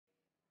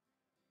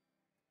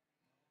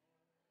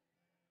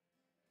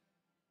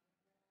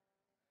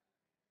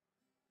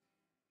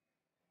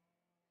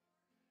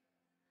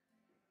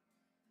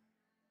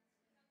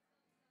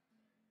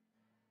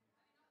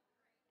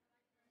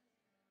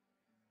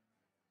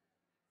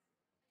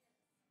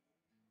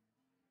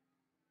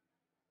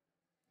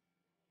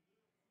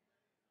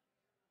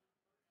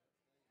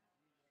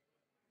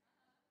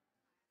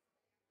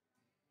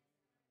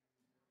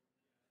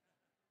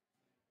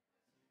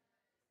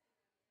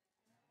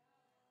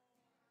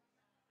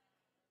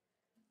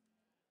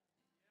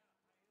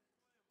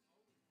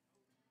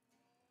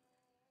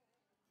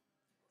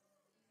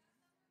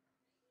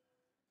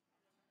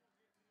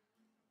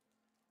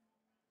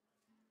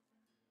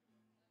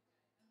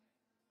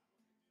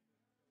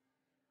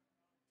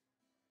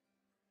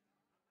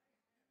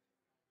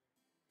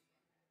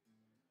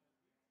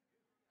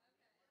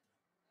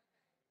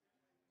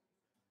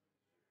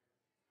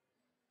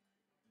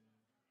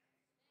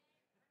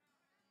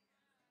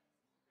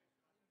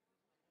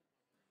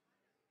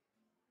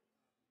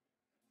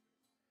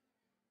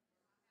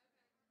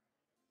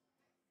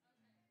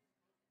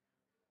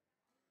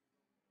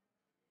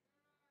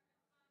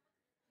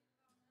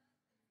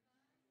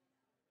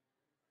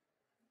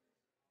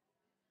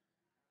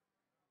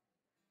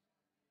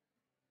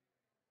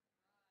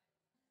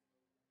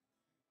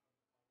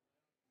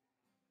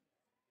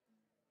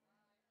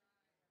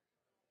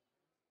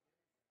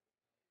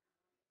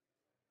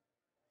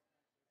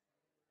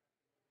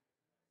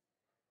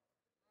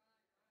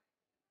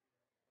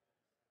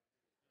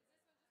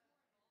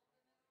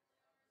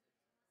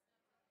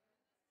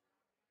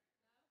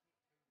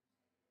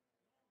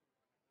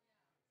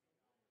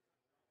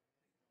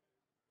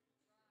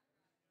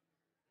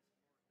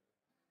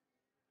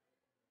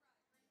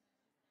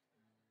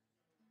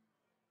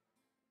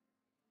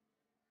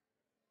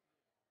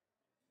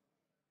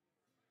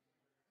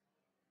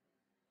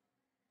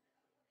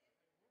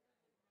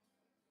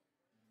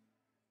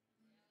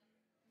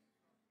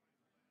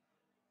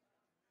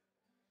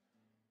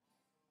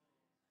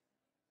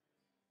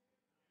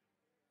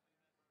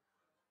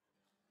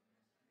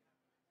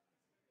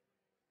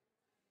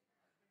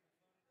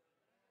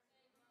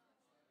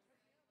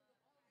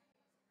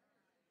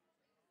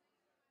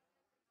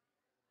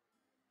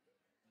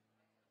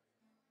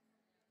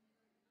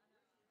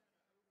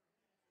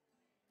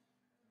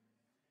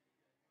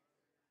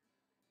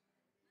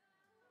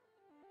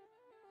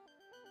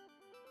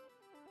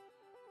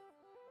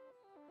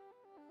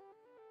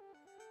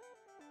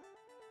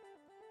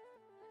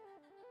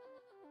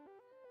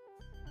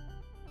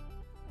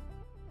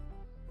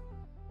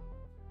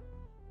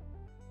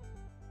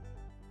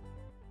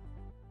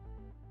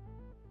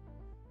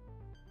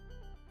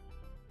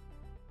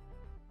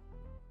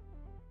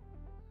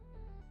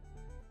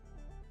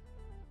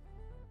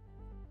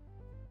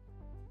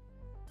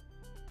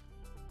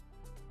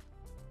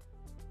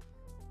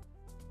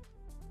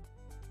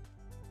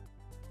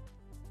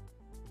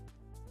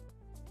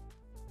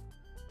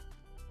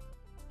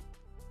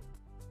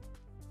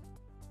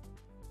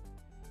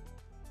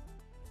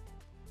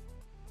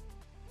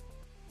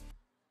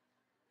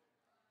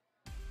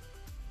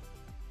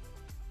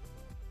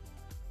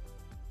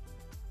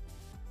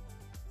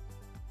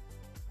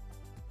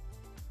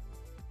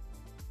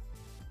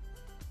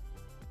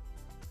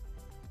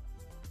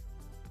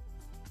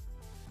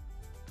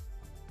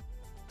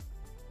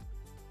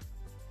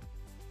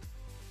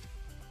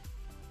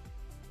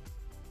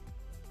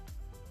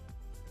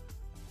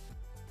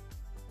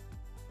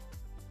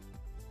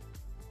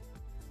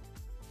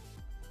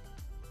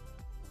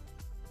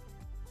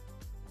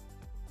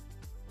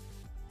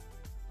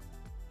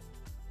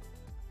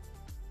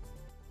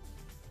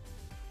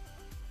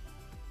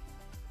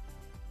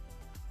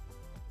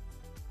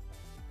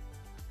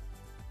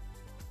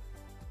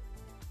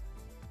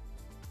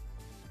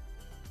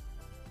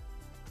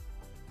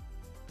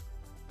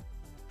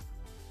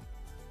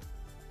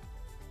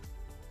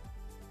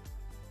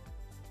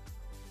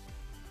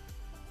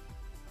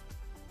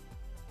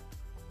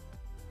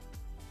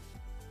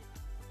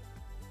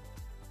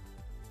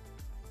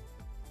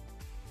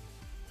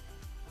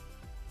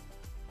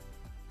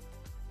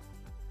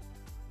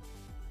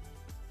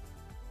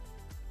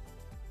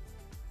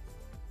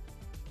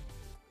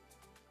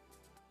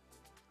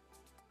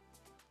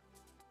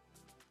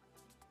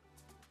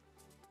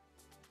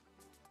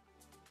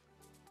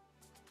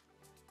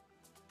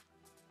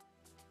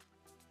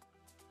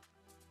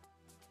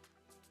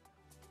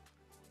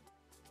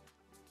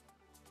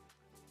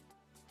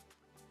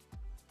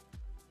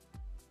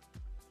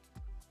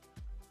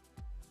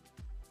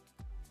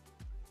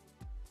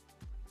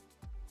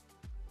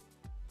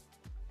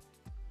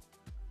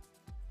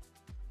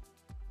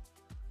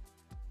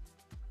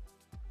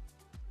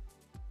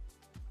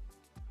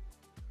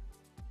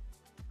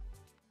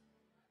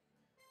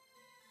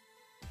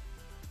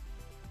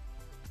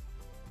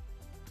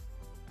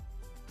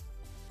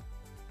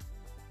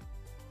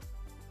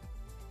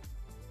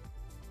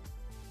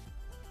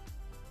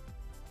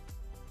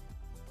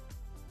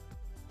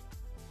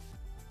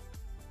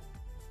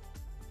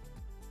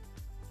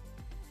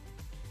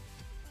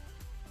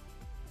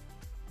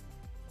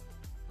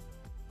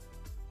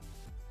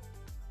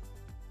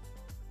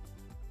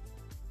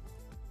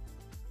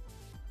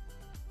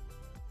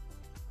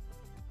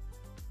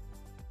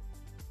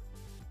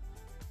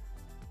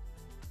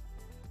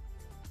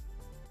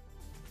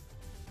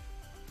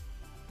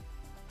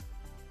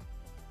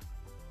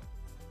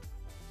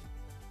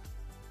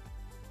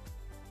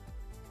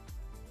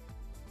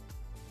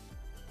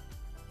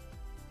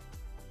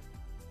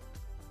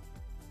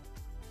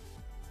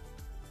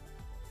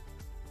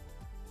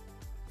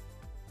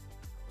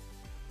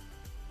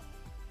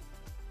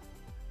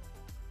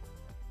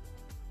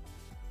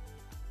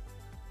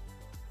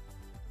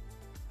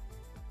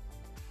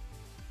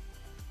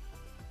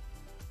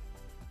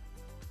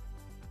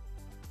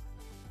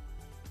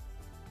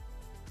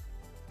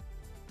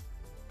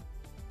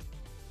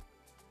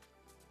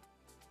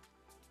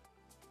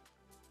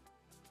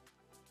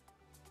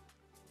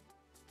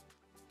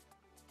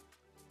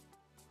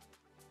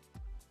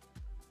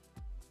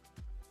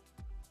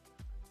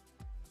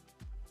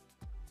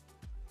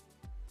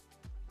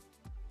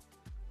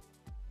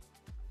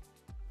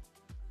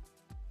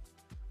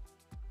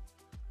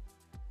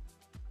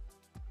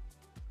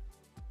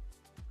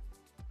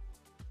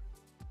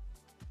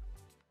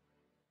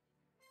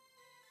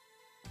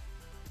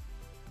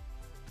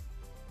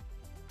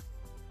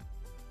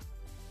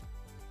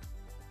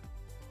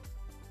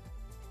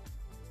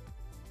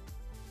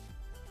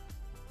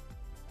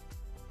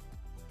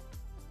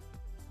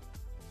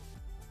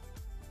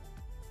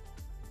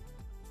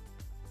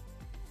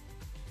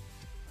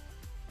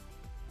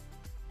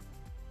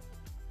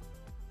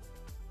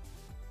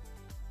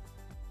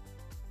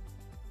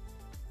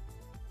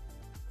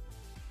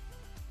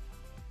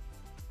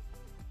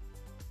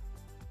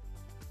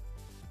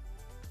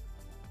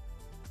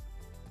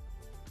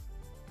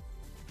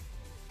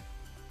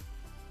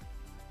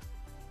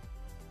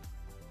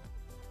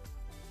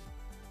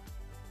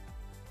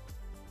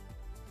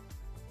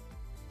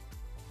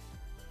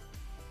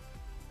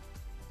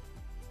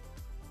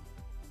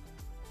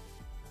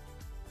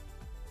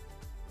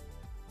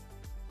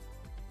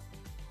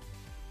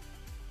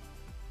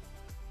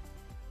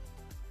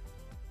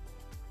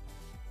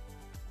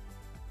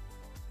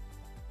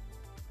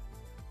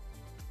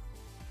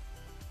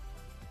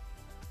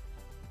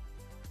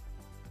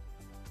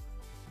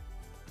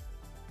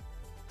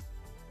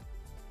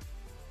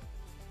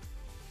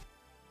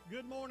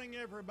Good morning,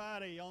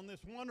 everybody, on this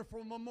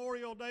wonderful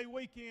Memorial Day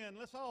weekend.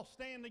 Let's all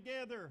stand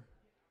together.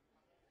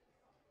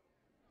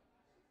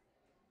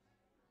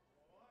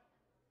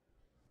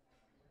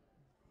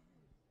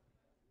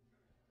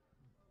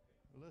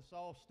 Let's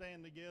all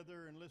stand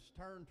together and let's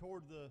turn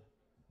toward the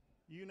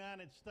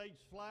United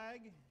States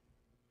flag.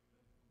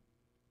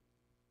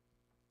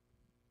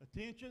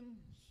 Attention,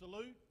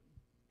 salute,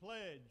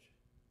 pledge.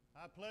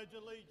 I pledge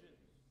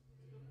allegiance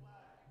to the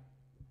flag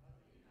of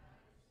the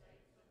United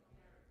States of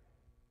America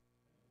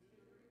and to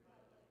the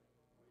republic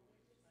for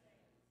which it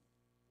stands,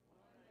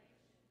 one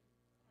nation,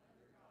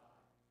 under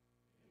God,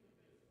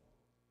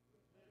 indivisible,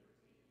 with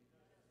liberty and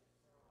justice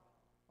for all.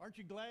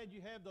 Aren't you glad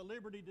you have the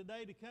liberty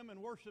today to come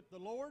and worship the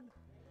Lord?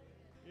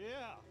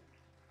 Yeah.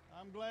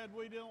 I'm glad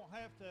we don't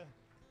have to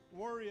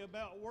worry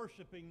about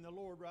worshiping the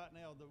Lord right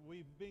now, that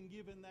we've been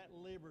given that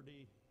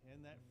liberty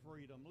and that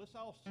freedom. Let's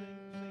all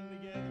sing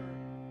together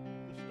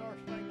the Star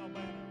Spangled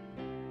Banner.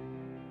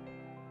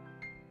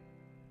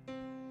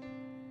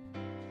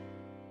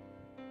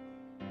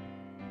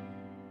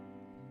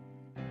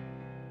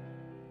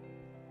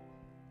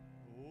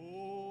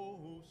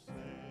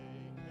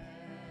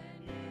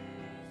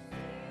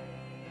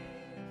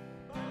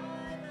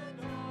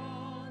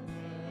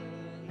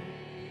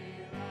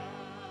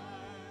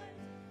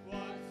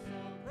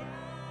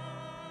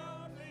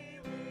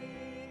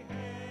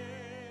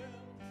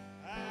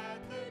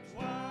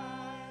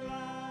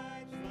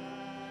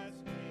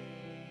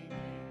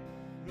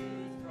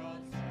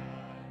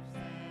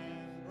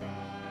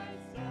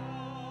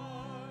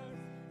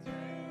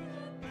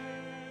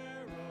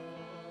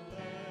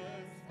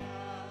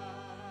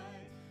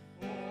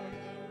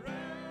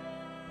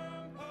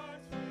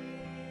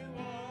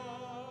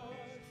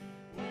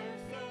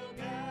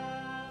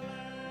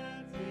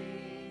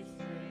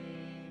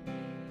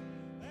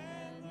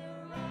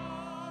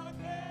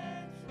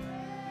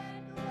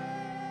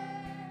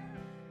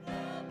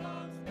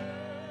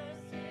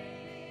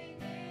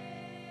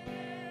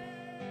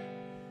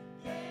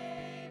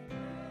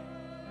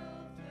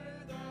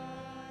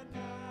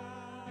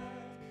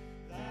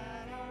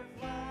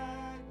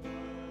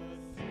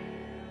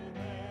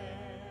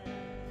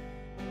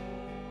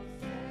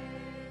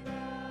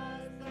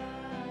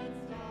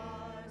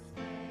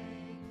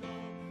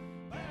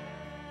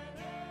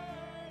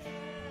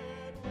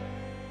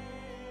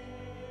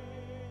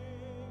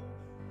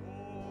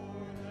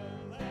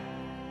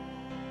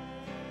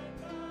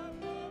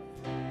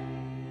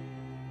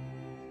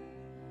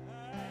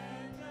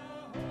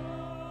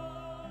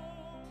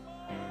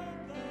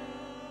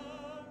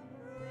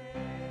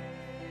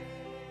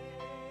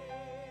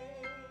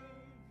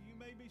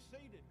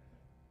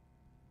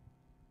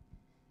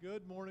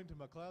 Good morning to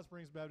my Cloud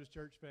Springs Baptist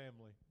Church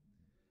family.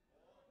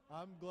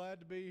 I'm glad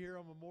to be here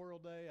on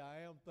Memorial Day.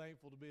 I am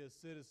thankful to be a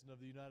citizen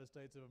of the United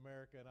States of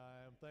America, and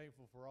I am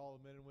thankful for all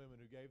the men and women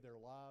who gave their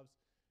lives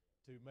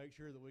to make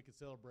sure that we could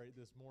celebrate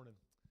this morning.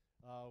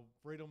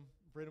 Freedom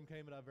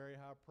came at a very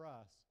high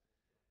price.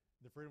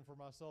 The freedom for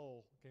my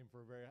soul came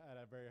at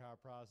a very high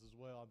price as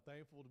well. I'm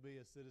thankful to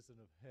be a citizen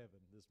of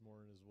heaven this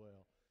morning as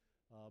well.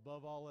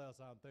 Above all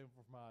else, I'm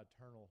thankful for my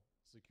eternal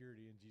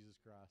security in Jesus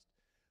Christ.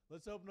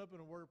 Let's open up in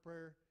a word of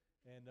prayer,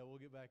 and we'll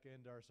get back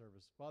into our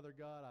service. Father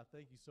God, I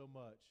thank you so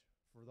much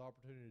for the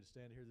opportunity to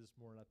stand here this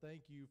morning. I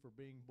thank you for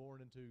being born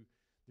into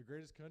the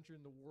greatest country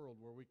in the world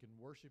where we can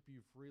worship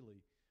you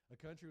freely, a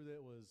country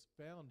that was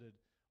founded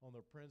on the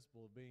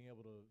principle of being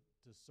able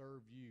to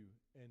serve you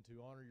and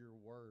to honor your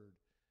word.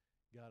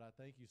 God, I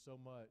thank you so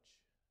much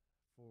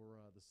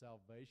for the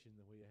salvation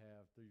that we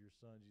have through your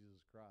Son,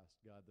 Jesus Christ.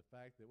 God, the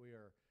fact that we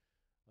are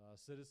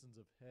citizens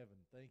of heaven,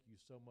 thank you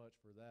so much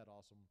for that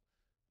awesome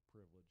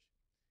privilege.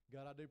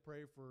 God, I do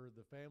pray for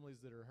the families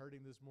that are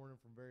hurting this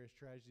morning from various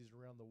tragedies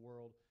around the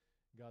world.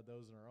 God,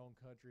 those in our own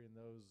country and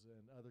those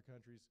in other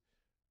countries.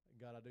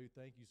 God, I do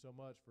thank you so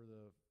much for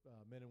the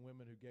men and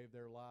women who gave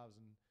their lives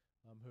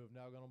and who have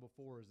now gone on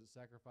before us that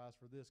sacrificed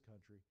for this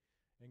country.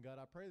 And God,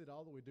 I pray that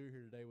all that we do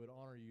here today would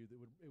honor you,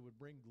 that it would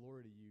bring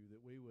glory to you, that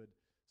we would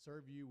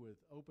serve you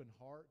with open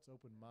hearts,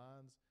 open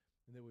minds,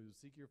 and that we would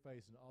seek your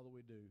face in all that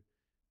we do.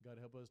 God,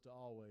 help us to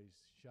always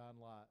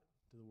shine light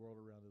to the world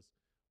around us.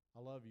 I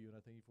love you, and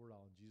I thank you for it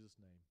all. In Jesus'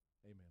 name,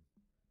 amen.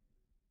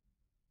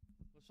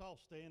 Let's all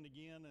stand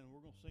again, and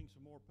we're going to sing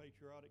some more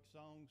patriotic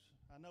songs.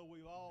 I know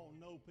we all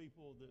know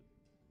people that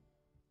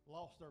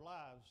lost their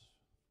lives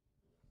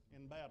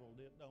in battle,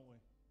 don't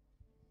we?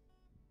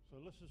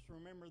 So let's just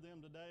remember them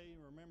today,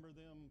 remember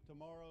them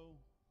tomorrow,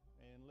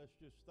 and let's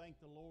just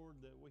thank the Lord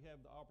that we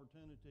have the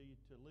opportunity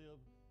to live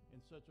in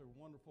such a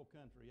wonderful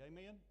country.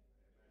 Amen?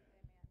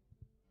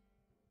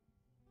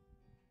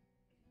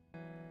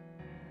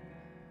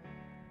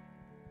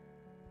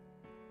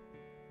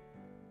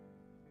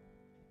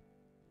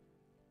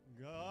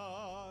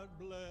 God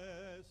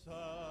bless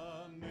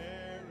America,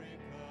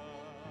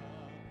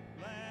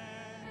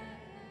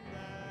 land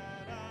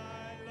that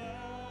I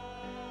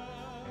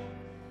love.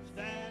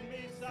 Stand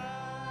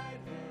beside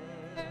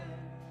her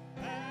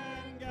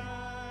and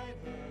guide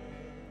her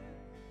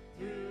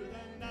through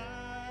the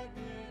night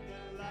with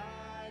the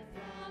light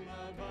from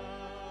above.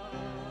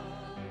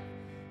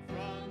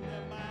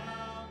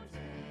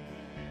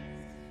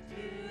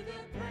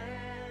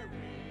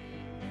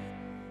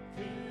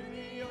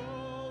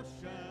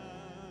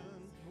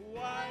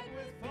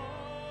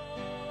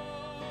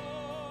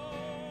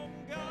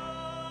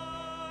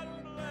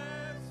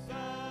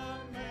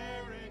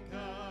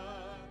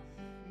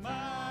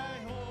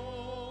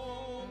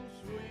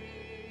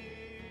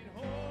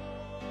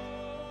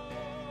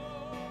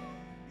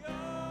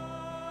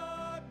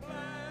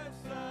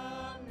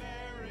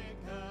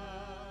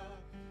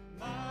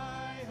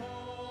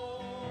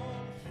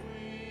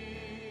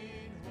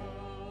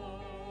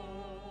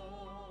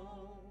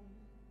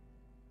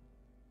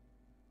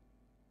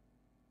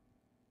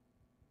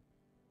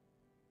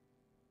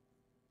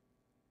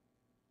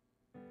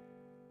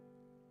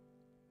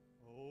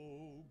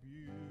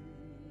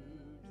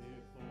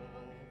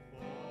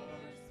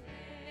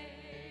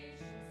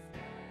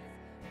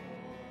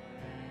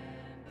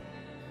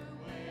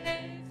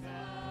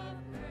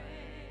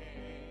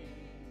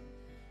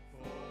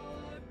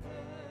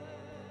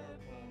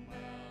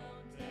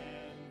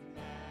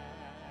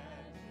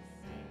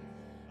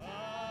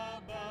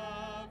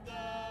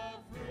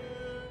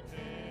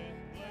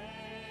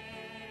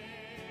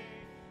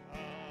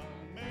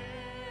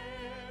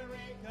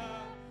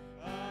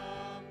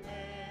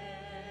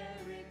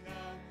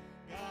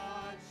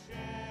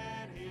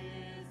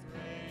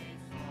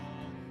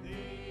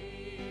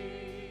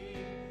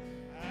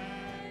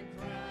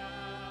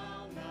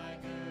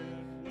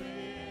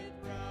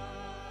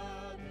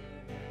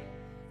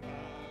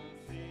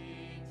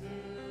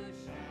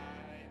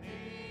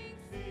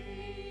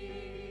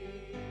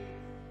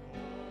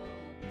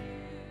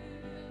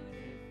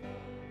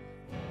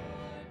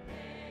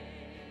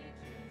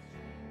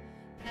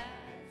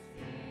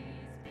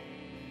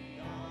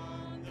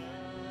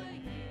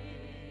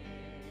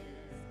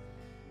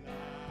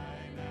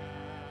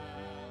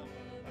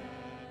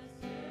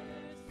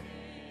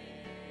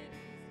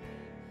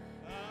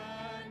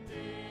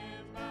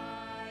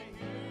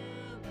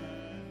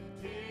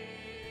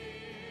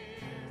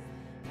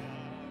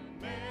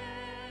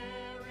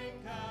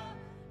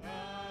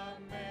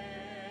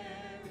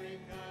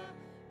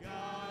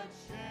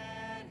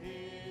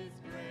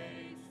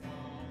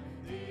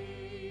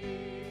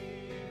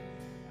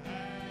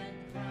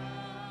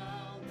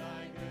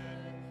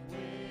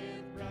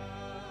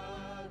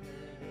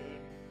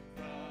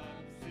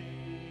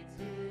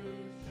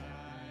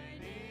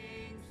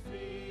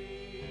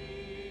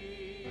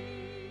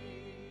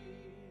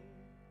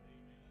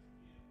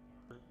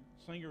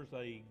 Singers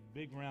a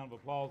big round of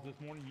applause this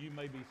morning. You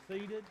may be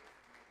seated.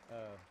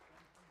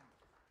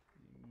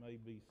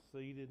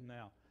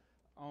 Now,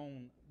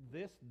 on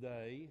this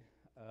day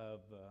of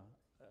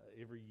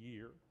every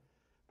year,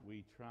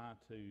 we try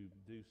to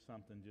do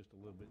something just a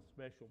little bit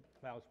special.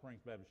 Valley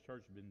Springs Baptist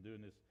Church has been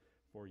doing this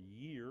for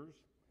years,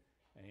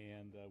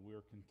 and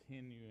we're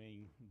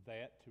continuing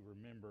that to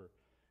remember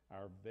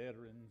our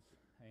veterans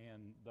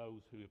and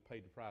those who have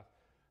paid the price.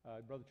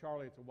 Brother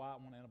Charlie, it's a white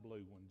one and a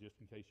blue one,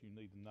 just in case you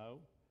need to know.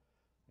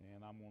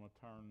 And I'm going to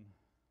turn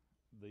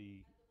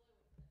the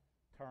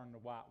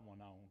white one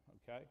on,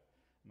 okay?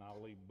 And I'll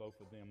leave both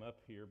of them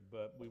up here.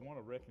 But we want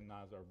to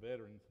recognize our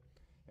veterans.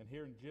 And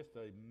here in just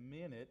a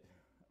minute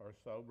or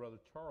so, Brother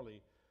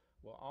Charlie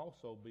will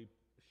also be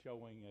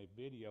showing a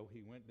video. He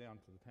went down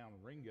to the town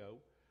of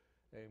Ringo,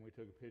 and we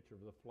took a picture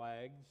of the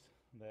flags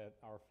that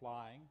are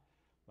flying.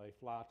 They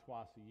fly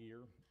twice a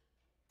year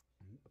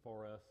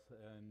for us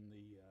in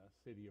the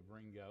city of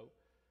Ringo,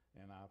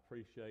 and I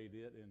appreciate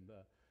it. And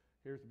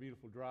here's a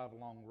beautiful drive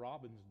along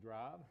Robin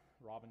Drive,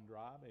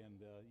 and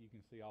you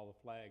can see all the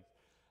flags.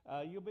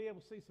 You'll be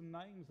able to see some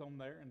names on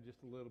there and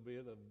just a little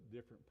bit of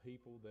different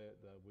people that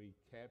we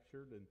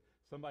captured. And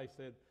somebody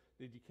said,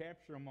 did you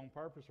capture them on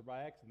purpose or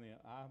by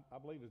accident? I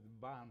believe it's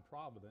divine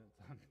providence.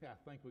 I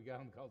think we got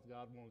them because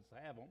God wanted us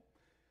to have them.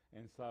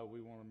 And so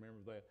we want to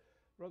remember that.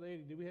 Brother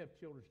Eddie, do we have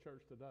children's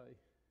church today?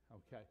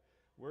 Okay.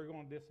 We're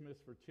going to dismiss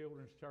for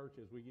children's church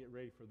as we get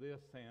ready for this,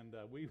 and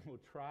we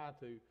will try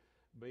to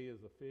be as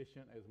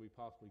efficient as we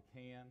possibly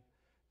can.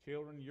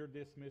 Children, you're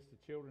dismissed to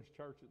children's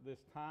church at this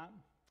time.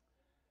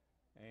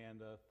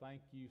 And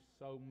thank you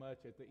so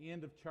much. At the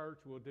end of church,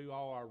 we'll do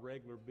all our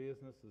regular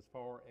business as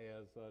far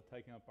as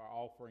taking up our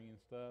offering and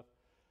stuff.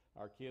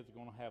 Our kids are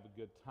going to have a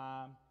good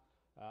time.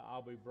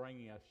 I'll be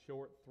bringing a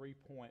short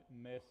 3-point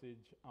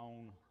message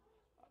on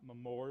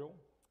memorial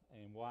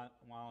and why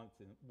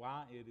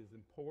it is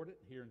important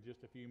here in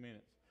just a few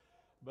minutes.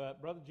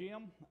 But Brother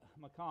Jim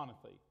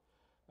McConaughey,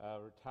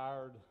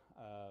 retired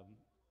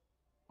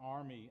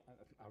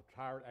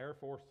retired Air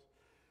Force.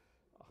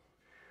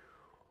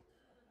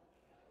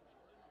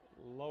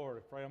 Lord,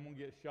 afraid I'm going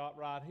to get shot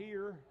right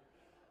here.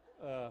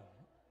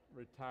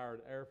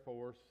 Retired Air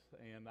Force,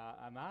 and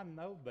I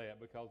know that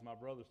because my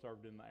brother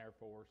served in the Air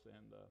Force,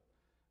 and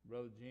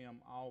Brother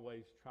Jim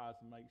always tries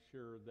to make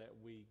sure that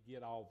we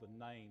get all the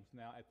names.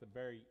 Now, at the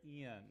very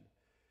end,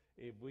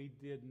 if we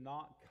did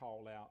not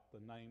call out the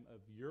name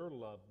of your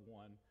loved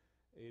one,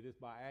 it is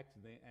by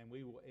accident, and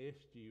we will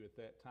ask you at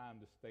that time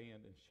to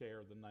stand and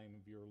share the name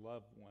of your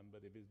loved one.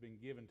 But if it's been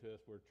given to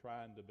us, we're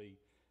trying to be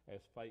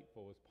as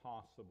faithful as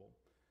possible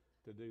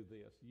to do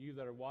this. You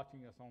that are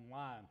watching us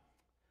online,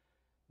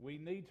 we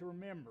need to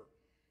remember,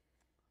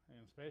 and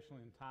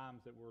especially in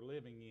times that we're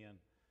living in,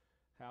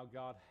 how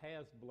God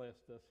has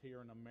blessed us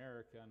here in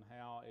America and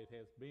how it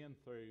has been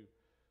through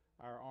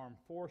our armed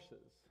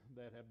forces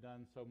that have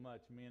done so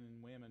much, men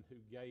and women who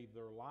gave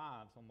their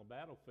lives on the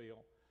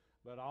battlefield,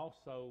 but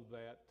also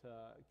that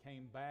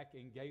came back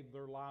and gave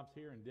their lives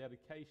here in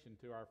dedication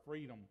to our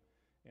freedom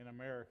in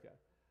America.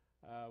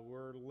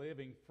 We're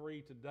living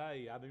free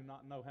today. I do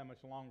not know how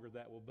much longer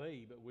that will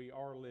be, but we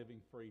are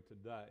living free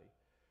today.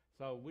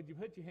 So would you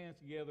put your hands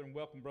together and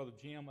welcome Brother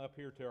Jim up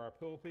here to our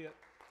pulpit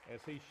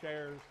as he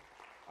shares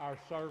our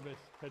service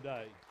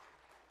today.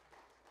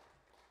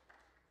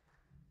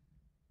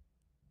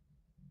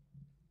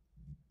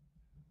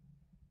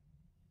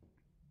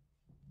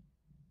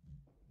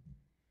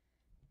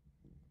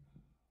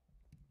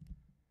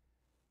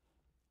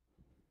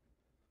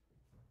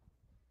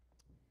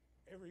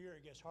 every year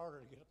it gets harder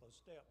to get up those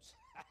steps.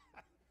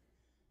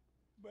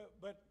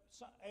 But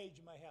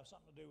age may have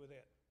something to do with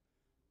it.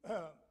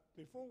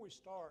 Before we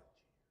start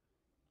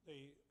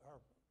our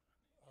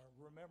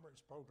remembrance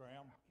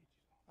program,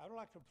 I would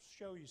like to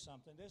show you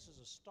something. This is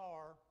a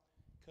star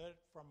cut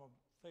from a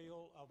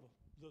field of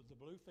the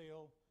blue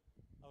field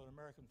of an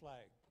American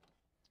flag.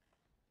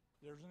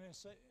 There's a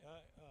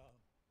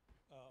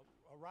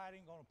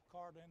writing on a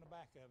card in the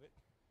back of it,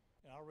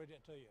 and I'll read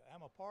it to you.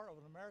 I'm a part of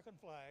an American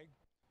flag.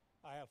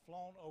 I have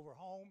flown over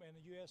home in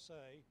the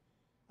USA.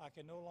 I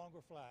can no longer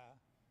fly.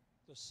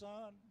 The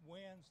sun,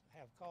 winds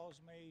have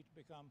caused me to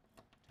become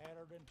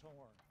tattered and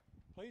torn.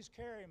 Please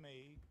carry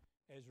me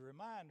as a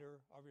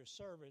reminder of your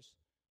service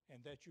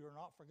and that you are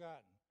not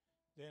forgotten.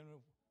 Then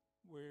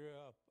we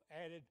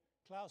added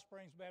Cloud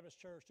Springs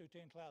Baptist Church,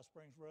 210 Cloud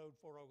Springs Road,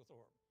 Fort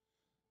Oglethorpe.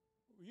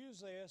 We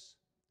use this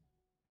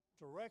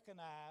to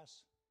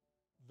recognize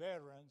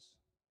veterans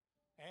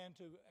and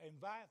to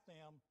invite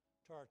them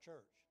to our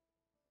church.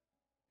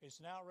 It's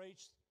an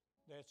outreach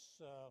that's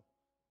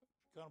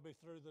going to be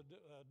through the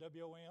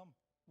WOM,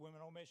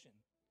 Women on Mission.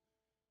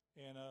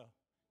 And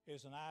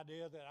it's an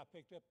idea that I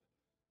picked up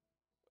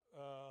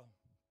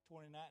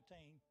 2019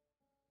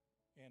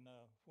 and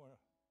when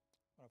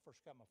I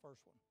first got my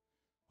first one.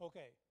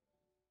 Okay.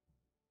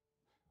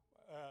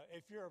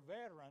 If you're a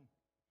veteran,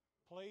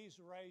 please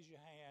raise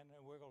your hand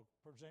and we're going to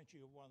present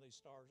you one of these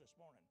stars this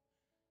morning.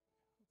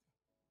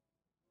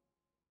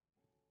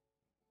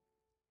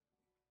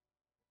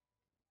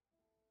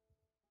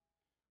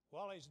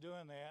 While he's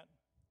doing that,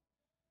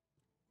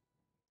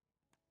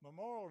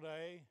 Memorial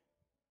Day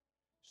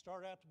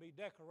started out to be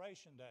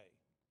Decoration Day.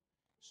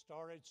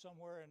 Started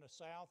somewhere in the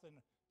South, and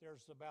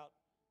there's about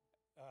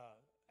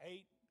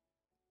 8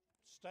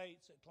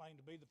 states that claim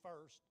to be the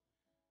first.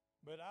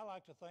 But I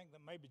like to think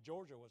that maybe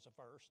Georgia was the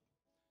first.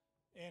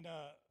 And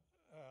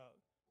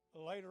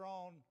later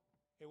on,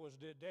 it was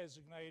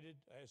designated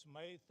as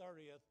May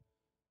 30th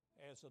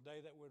as the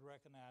day that would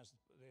recognize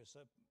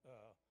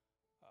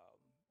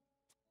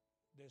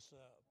this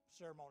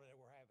ceremony that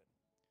we're having.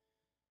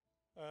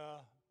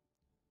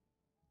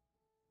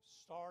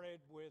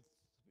 Started with,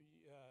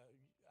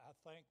 I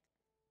think,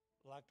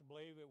 like to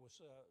believe it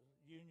was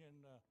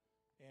Union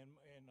and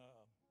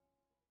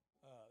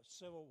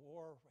Civil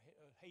War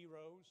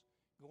heroes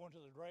going to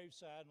the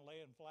graveside and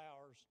laying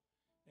flowers,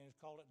 and it's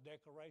called it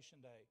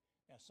Decoration Day.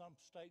 Now, some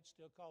states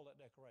still call it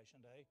Decoration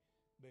Day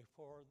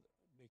because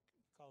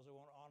they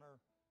want to honor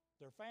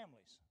their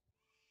families.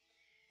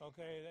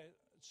 Okay,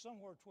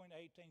 somewhere between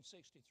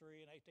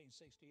 1863 and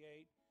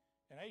 1868.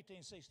 In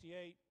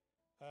 1868,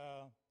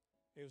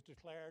 it was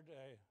declared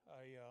a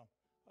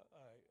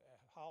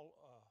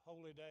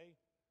holy day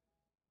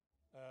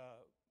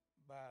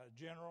by a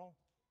general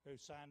who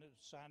signed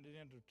it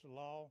into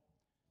law.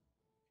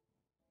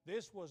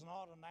 This was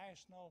not a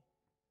national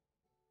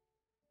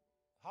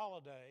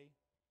holiday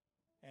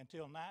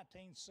until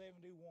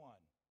 1971.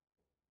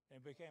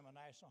 It became a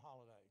national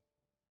holiday.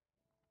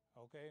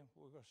 Okay,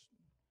 we're going to.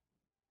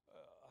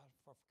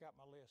 I forgot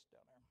my list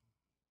down there.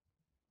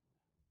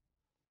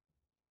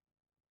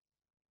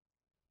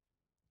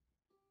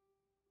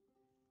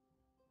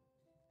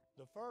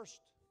 The first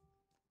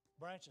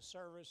branch of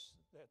service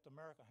that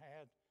America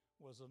had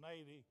was the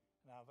Navy,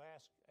 and I've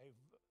asked a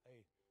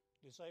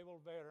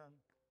disabled veteran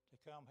to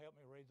come help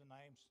me read the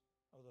names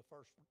of the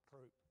first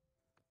group.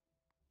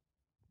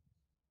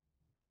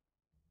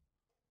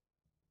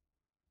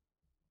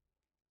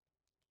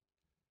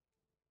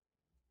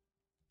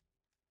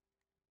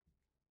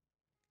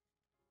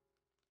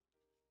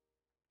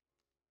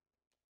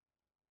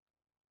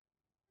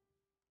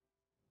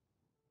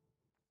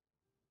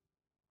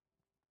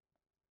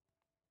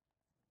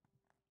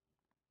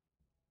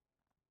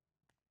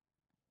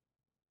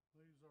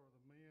 These are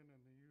the men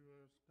in the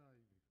U.S.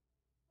 Navy.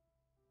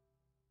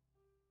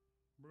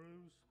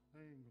 Bruce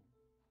Engle,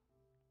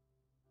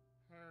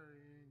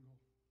 Harry Engle,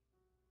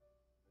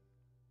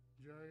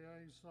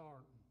 J.A.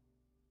 Sarton,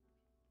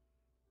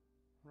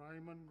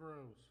 Raymond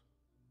Gross,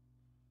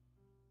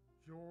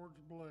 George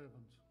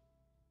Blevins,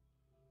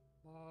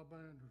 Bob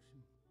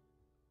Anderson,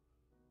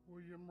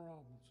 William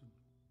Robinson,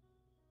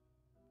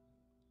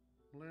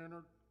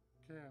 Leonard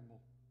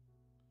Campbell,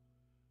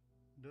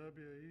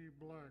 W.E.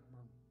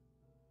 Blackburn,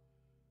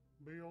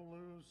 Bill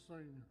Lewis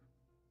Sr.,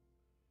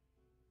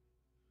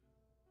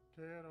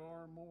 Ted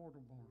R.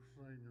 Mortimer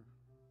Sr.,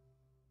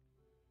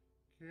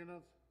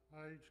 Kenneth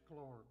H.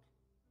 Clark,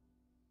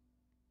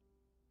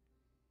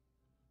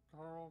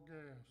 Carl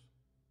Gass,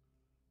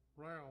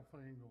 Ralph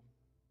Engle,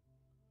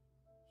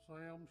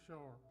 Sam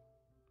Sharp,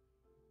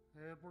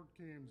 Edward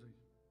Kinsey,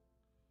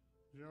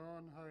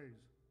 John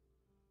Hayes,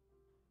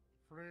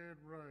 Fred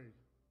Ray,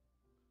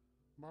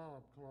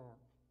 Bob Clark,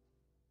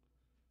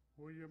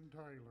 William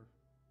Taylor,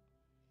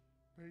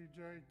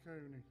 P.J.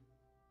 Cooney,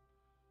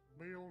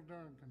 Bill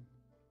Duncan,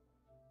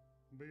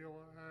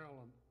 Bill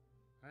Allen,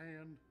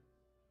 and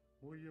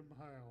William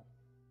Howe.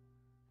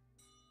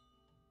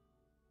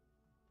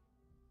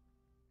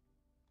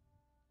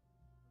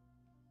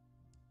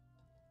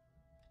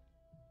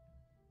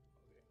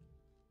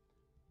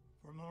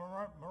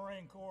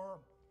 Marine Corps,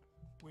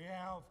 we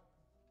have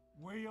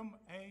William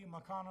A.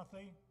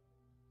 McConaughey,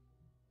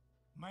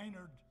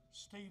 Maynard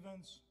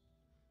Stevens,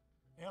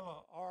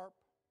 Ella Arp,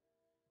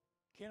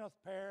 Kenneth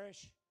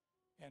Parrish,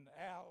 and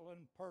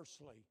Alan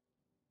Pursley.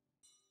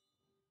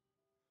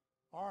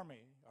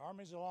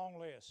 Army's a long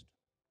list.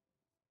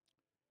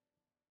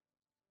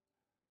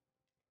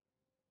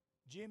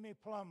 Jimmy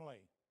Plumley,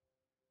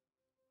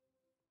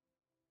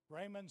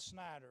 Raymond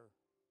Snyder,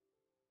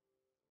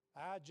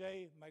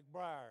 I.J.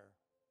 McBriar,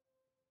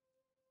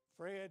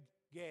 Fred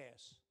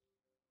Gass,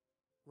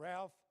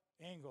 Ralph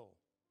Engel,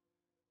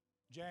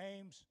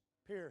 James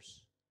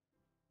Pierce,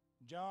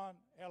 John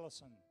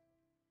Ellison,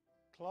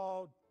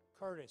 Claude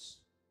Curtis,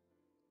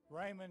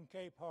 Raymond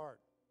Capehart,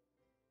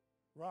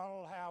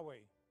 Ronald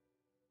Howie,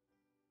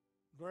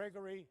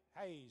 Gregory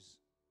Hayes,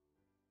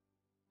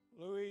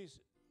 Louis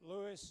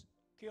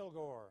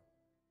Kilgore,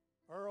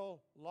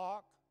 Earl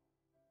Locke,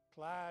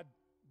 Clyde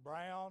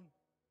Brown,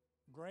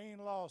 Green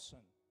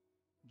Lawson,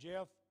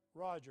 Jeff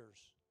Rogers,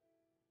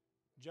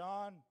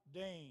 John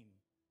Dean,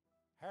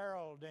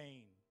 Harold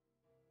Dean,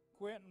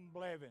 Quentin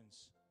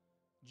Blevins,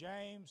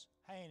 James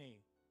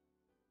Haney,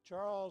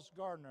 Charles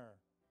Gardner,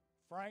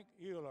 Frank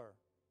Euler,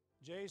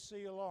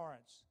 J.C.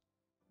 Lawrence,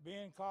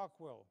 Ben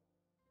Cockwell,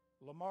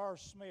 Lamar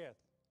Smith,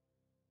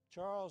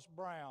 Charles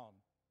Brown,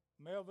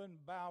 Melvin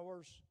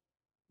Bowers,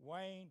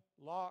 Wayne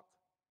Locke,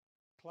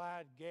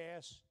 Clyde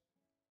Gass,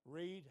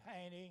 Reed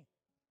Haney,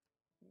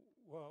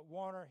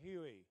 Warner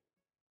Huey,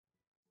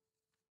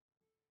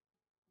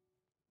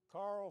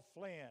 Carl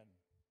Flynn,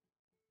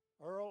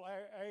 Earl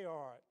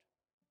Aart,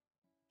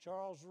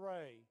 Charles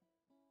Ray,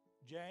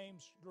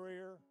 James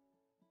Greer,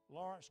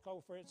 Lawrence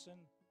Kofritzen,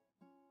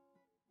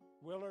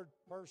 Willard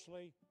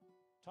Pursley,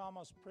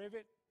 Thomas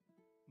Privet,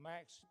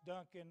 Max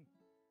Duncan,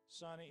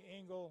 Sonny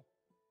Engel,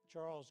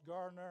 Charles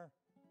Gardner,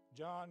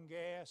 John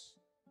Gass,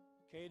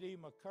 K.D.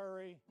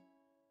 McCurry,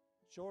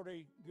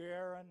 Shorty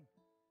Guerin,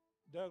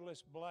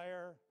 Douglas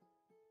Blair,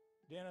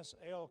 Dennis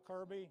L.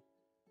 Kirby,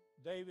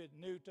 David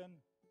Newton,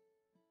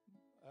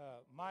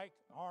 Mike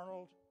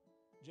Arnold,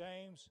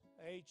 James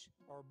H.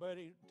 or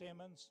Buddy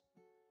Timmons,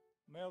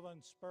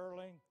 Melvin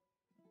Sperling,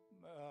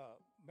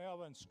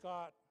 Melvin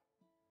Scott,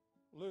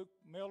 Luke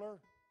Miller,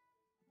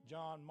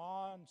 John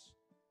Mons,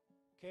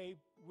 Cabe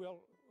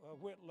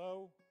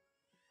Whitlow,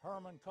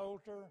 Herman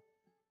Coulter,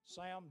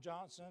 Sam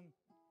Johnson,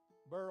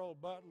 Burl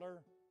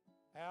Butler,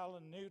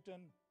 Alan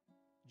Newton,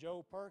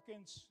 Joe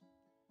Perkins,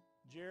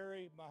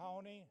 Jerry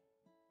Mahoney,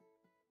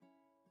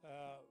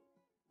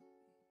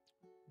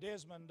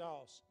 Desmond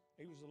Doss,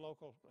 he was a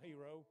local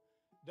hero,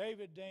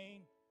 David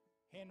Dean,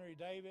 Henry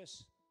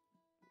Davis,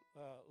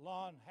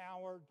 Lon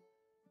Howard,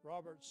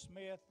 Robert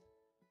Smith,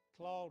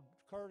 Claude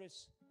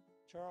Curtis,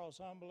 Charles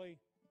Humbly,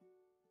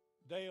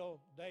 Dale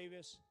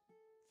Davis,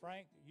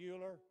 Frank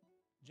Euler,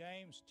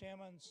 James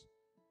Timmons,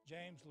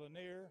 James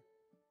Lanier,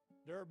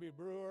 Derby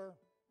Brewer,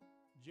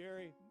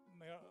 Jerry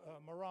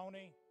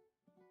Maroney,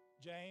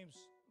 James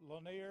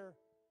Lanier,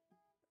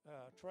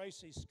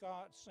 Tracy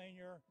Scott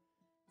Sr.,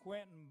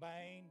 Quentin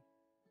Bain,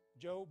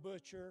 Joe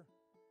Butcher,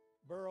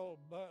 Burl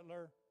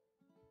Butler,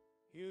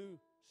 Hugh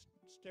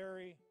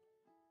Sterry,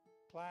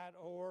 Clyde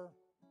Orr,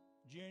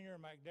 Junior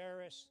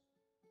McDarris,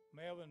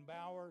 Melvin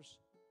Bowers,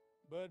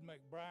 Bud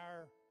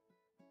McBriar,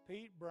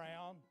 Pete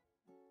Brown,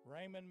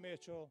 Raymond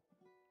Mitchell,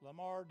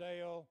 Lamar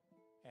Dale,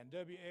 and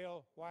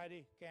W.L.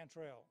 Whitey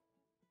Cantrell.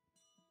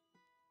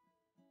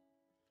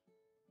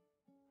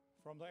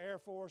 From the Air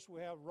Force, we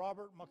have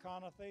Robert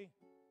McConaughey,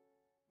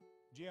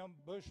 Jim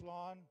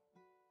Bushlawn,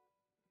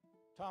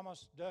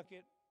 Thomas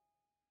Duckett,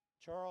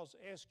 Charles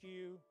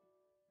Eskew,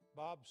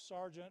 Bob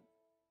Sargent,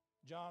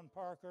 John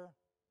Parker,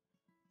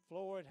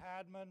 Floyd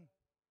Hadman,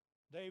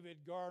 David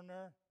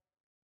Gardner,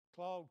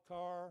 Claude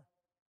Carr,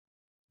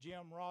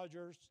 Jim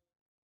Rogers,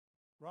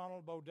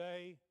 Ronald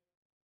Baudet,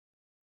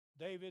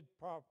 David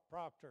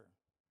Proctor.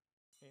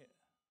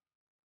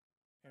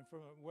 And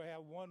we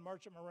have one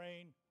Merchant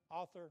Marine,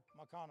 Arthur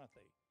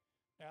McConaughey.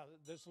 Now,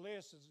 this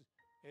list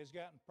has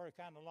gotten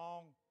kind of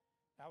long.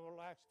 I would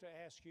like to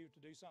ask you to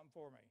do something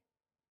for me.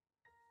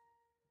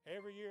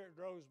 Every year it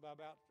grows by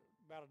about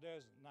a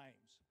dozen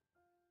names.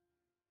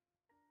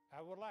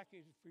 I would like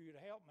for you to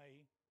help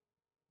me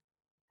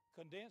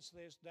condense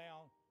this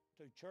down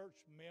to church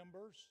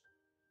members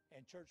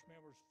and church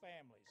members'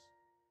 families.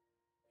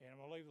 And I'm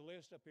going to leave the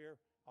list up here.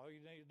 All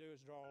you need to do is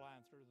draw a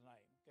line through the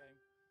name, okay?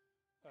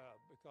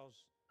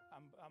 Because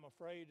I'm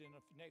afraid in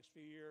the next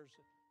few years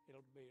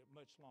it'll be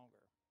much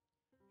longer.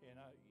 And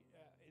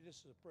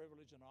this is a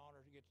privilege and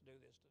honor to get to do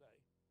this today.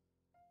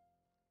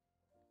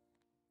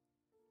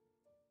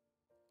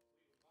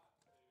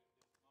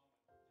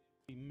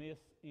 Did we miss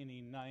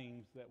any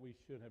names that we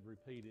should have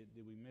repeated?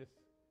 Did we miss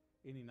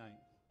any names?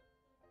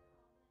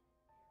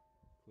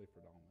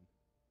 Clifford Allman.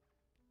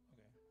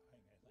 Okay, I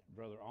ain't got anything.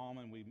 Brother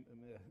Allman,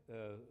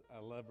 I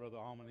love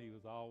Brother Allman. He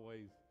was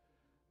always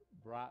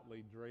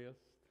brightly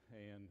dressed,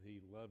 and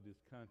he loved his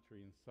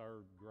country and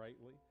served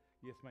greatly.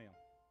 Yes, ma'am.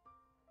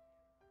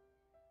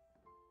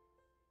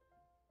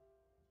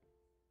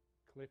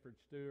 Clifford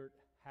Stewart,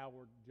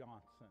 Howard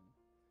Johnson.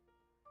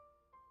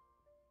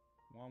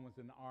 One was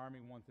in the Army,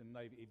 one's in the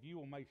Navy. If you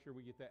will make sure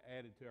we get that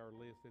added to our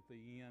list at the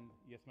end.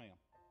 Yes, ma'am.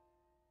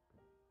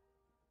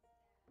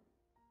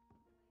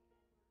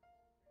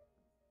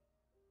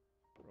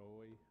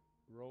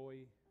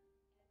 Roy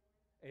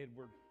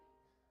Edward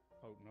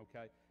Houghton,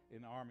 okay,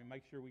 in the Army.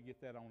 Make sure we get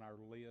that on our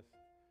list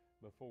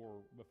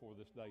before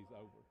this day's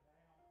over.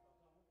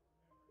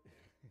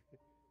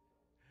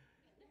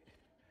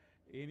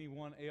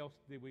 Anyone else?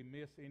 Did we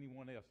miss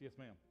anyone else? Yes,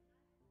 ma'am.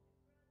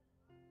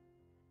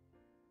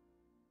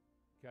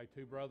 Okay,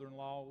 2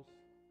 brother-in-laws.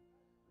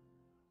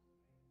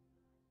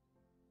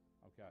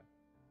 Okay.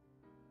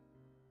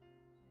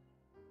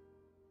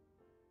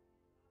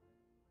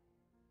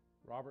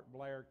 Robert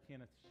Blair,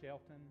 Kenneth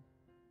Shelton.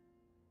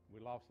 We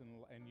lost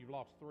and you've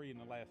lost 3 in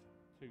the last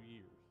 2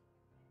 years.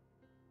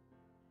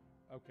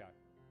 Okay.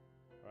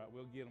 All right,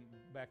 we'll get them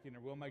back in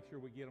there. We'll make sure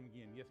we get them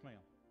again. Yes, ma'am.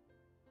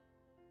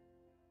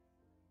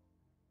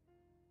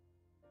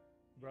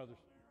 Brother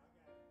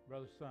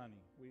Sonny,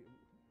 we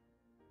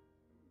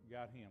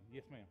got him.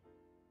 Yes, ma'am.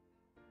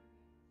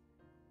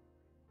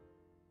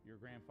 Your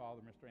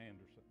grandfather, Mr.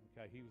 Anderson.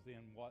 Okay, he was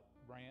in what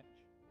branch?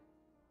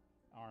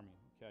 Army.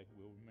 Okay,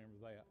 we'll remember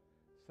that.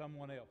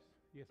 Someone else.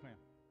 Yes, ma'am.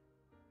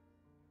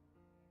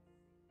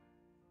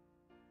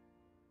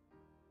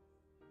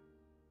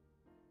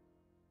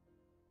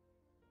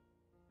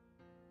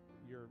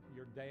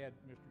 Your dad,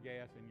 Mr.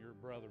 Gass, and your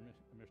brother,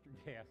 Mr.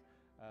 Gass,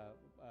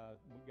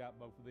 we got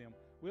both of them.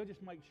 We'll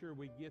just make sure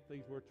we get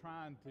these. We're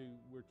trying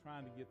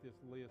to get this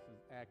list as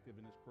active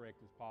and as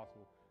correct as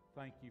possible.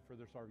 Thank you for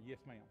their service. Yes,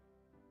 ma'am.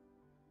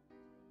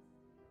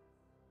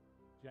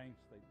 James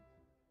Stevens.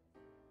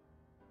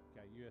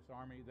 Okay, U.S.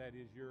 Army. That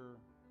is your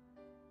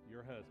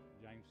husband,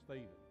 James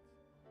Stevens,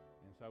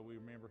 and so we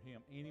remember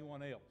him.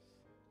 Anyone else?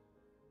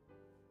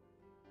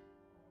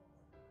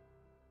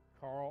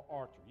 Carl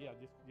Archer. Yeah,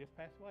 just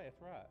passed away.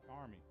 That's right,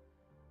 Army.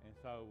 And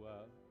so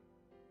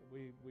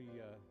we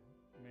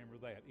remember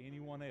that.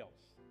 Anyone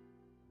else?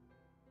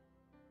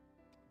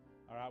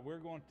 All right, we're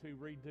going to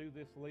redo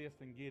this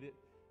list and get it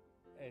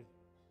as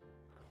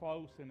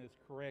close and as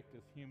correct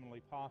as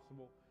humanly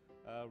possible,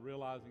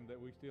 realizing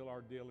that we still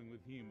are dealing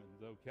with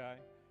humans, okay?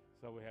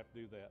 So we have to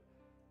do that.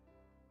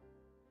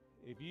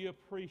 If you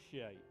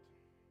appreciate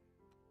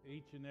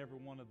each and every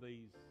one of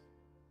these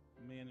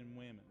men and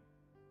women,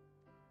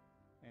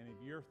 and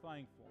if you're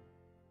thankful,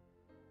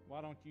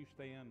 why don't you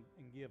stand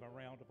and give a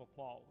round of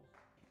applause?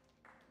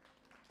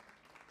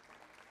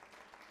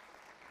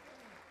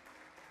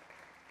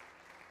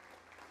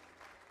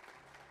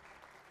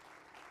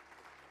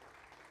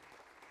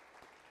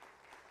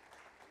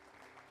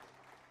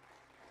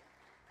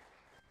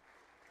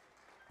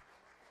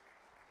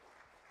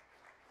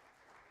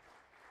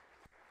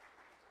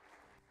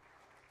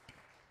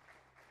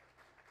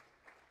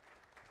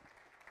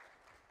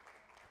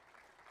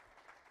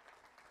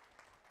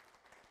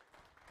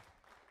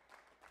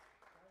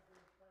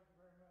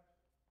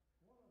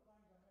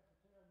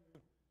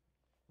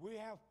 We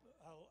have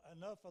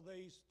enough of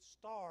these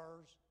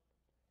stars.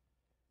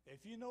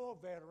 If you know a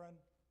veteran,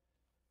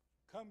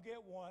 come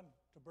get one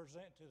to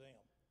present to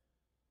them.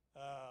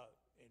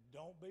 And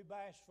don't be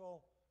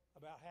bashful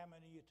about how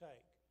many you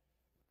take.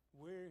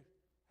 We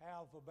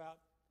have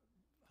about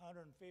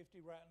 150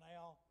 right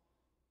now.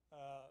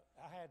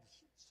 I had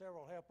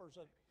several helpers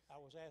that I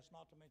was asked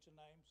not to mention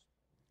names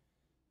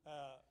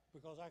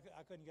because I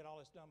couldn't get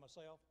all this done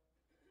myself.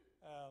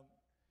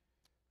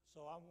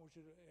 So I want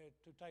you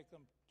to take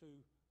them to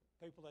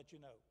people that you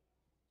know.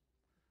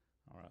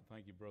 All right,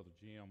 thank you, Brother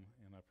Jim,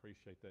 and I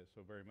appreciate that so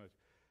very much.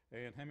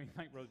 And how many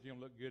think Brother Jim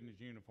looked good in his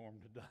uniform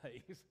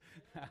today?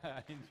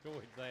 I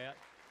enjoyed that.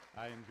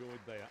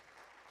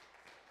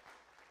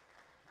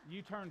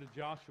 You turn to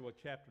Joshua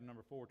chapter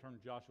number 4. Turn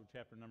to Joshua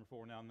chapter number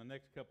 4 now in the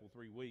next couple,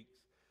 3 weeks.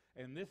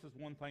 And this is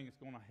one thing that's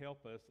going to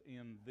help us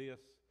in this,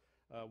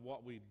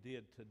 what we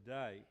did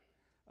today.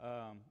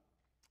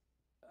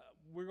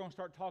 We're going to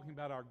start talking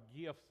about our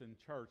gifts in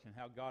church and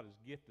how God has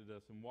gifted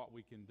us and what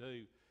we can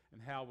do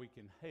and how we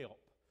can help.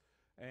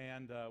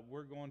 And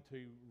we're going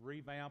to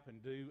revamp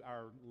and do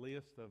our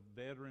list of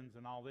veterans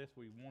and all this.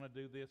 We want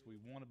to do this. We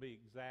want to be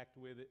exact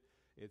with it.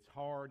 It's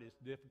hard. It's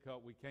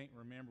difficult. We can't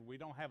remember. We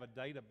don't have a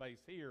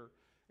database here.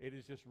 It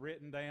is just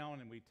written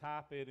down, and we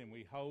type it, and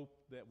we hope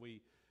that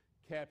we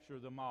capture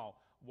them all.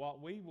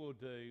 What we will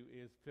do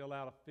is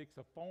fix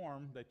a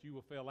form that you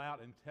will fill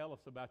out and tell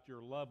us about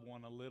your loved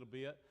one a little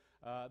bit.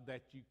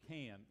 That you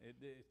can. It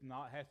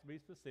has to be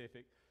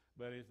specific,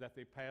 but is that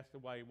they passed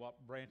away, what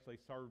branch they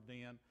served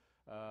in,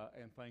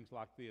 and things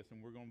like this.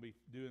 And we're going to be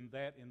doing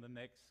that in the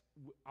next,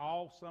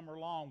 all summer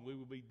long, we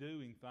will be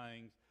doing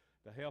things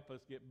to help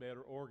us get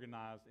better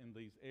organized in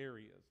these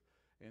areas.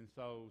 And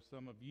so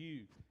some of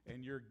you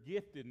and your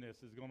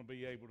giftedness is going to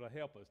be able to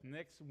help us.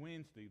 Next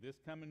Wednesday, this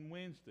coming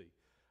Wednesday,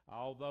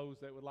 all those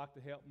that would like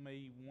to help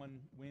me one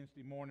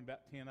Wednesday morning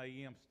about 10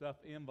 a.m. stuff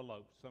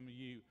envelopes. Some of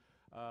you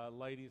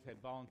ladies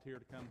had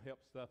volunteered to come help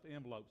stuff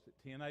envelopes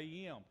at 10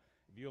 a.m.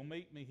 If you'll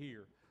meet me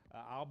here,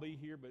 I'll be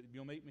here, but if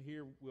you'll meet me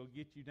here, we'll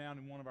get you down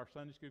in one of our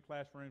Sunday school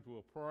classrooms.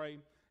 We'll pray,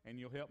 and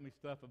you'll help me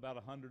stuff about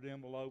 100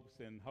 envelopes,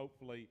 and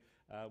hopefully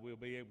we'll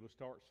be able to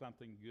start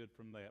something good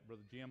from that.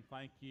 Brother Jim,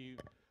 thank you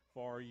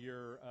for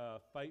your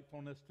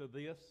faithfulness to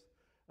this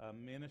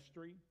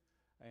ministry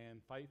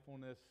and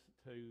faithfulness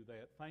to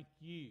that. Thank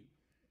you,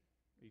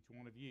 each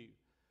one of you.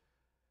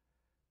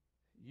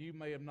 You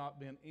may have not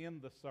been in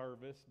the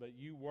service, but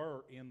you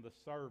were in the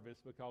service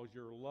because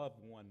your loved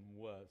one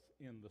was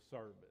in the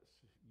service.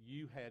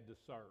 You had to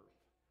serve.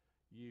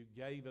 You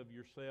gave of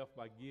yourself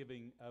by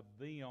giving of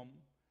them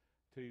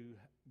to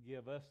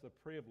give us the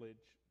privilege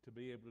to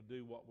be able to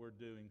do what we're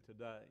doing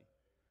today.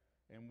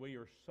 And we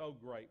are so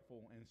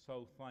grateful and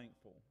so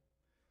thankful.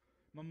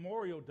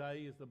 Memorial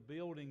Day is the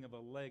building of a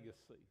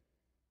legacy.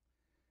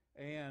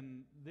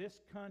 And this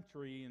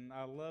country, and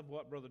I love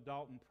what Brother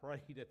Dalton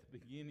prayed at the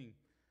beginning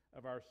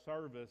of our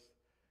service,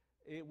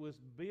 it was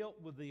built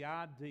with the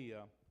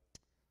idea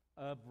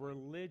of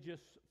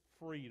religious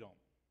freedom,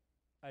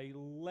 a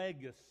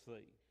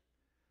legacy.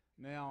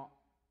 Now,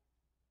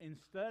 in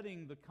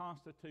studying the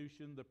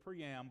Constitution, the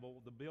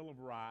preamble, the Bill of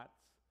Rights,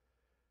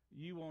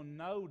 you will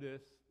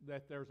notice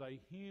that there's a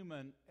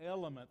human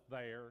element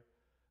there,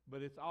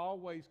 but it's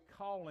always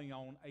calling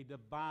on a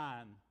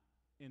divine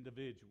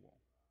individual.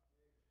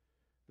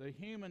 The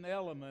human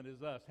element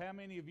is us. How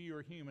many of you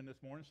are human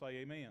this morning? Say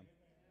amen.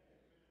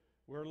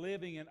 We're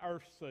living in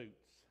earth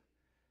suits.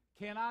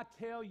 Can I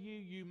tell you,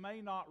 you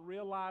may not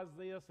realize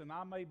this, and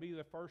I may be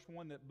the first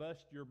one that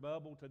busts your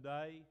bubble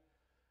today,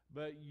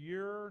 but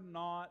you're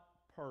not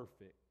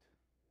perfect.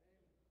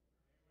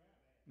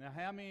 Now,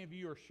 how many of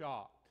you are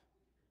shocked?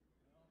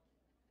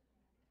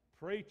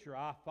 Preacher,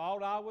 I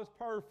thought I was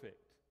perfect.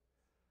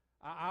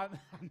 I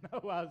know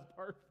I was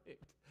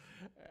perfect.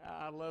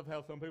 I love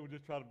how some people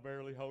just try to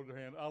barely hold their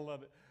hand. I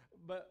love it.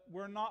 But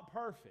we're not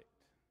perfect.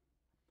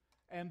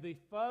 And the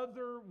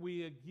further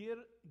we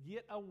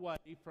get away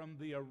from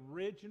the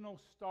original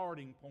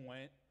starting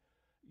point,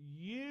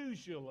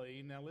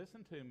 usually, now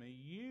listen to me,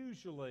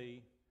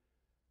 usually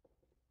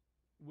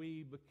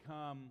we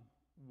become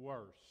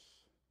worse,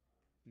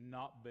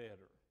 not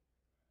better.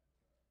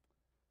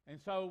 And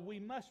so we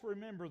must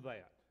remember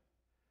that.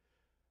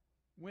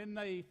 When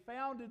they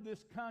founded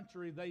this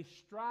country, they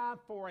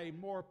strived for a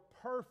more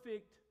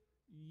perfect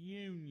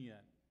union.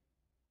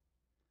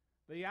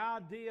 The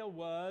idea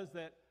was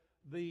that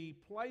the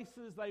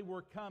places they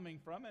were coming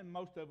from, and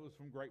most of it was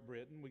from Great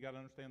Britain, we got to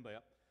understand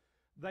that,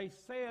 they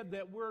said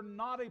that we're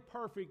not a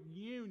perfect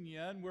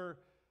union, we're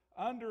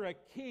under a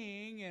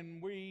king,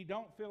 and we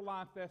don't feel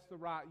like that's the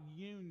right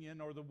union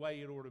or the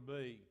way it ought to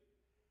be.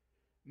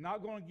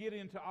 Not going to get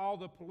into all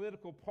the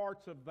political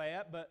parts of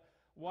that, but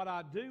what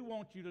I do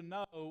want you to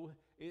know,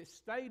 it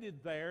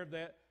stated there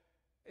that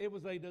it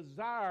was a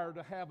desire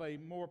to have a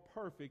more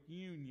perfect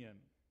union.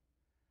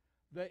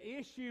 The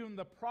issue and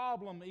the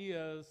problem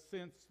is,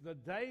 since the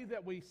day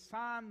that we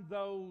signed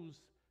those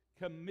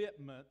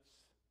commitments,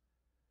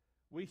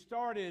 we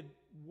started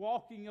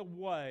walking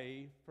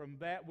away from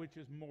that which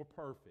is more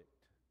perfect.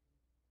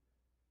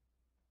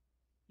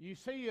 You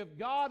see, if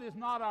God is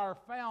not our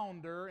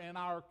founder and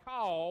our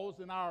cause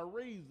and our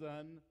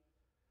reason,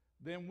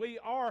 then we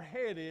are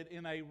headed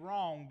in a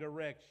wrong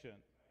direction.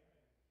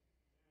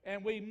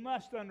 And we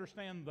must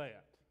understand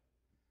that.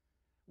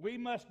 We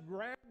must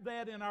grab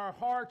that in our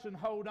hearts and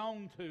hold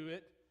on to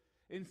it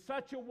in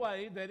such a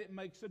way that it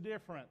makes a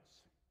difference.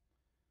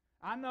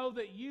 I know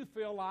that you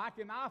feel like,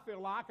 and I feel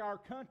like, our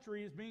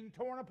country is being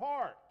torn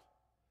apart.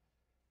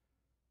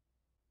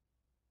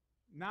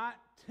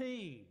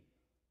 19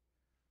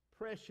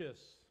 precious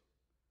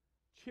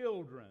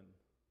children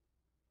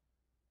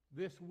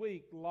this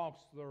week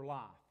lost their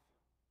life.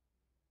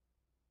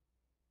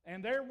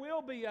 And there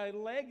will be a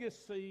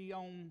legacy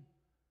on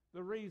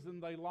the reason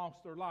they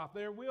lost their life.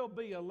 There will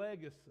be a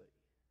legacy.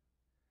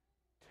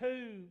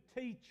 2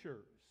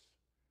 teachers.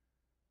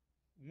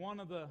 One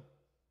of the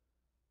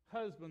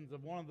husbands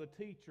of one of the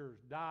teachers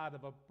died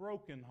of a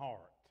broken heart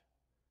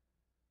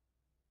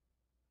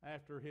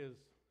after his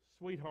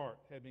sweetheart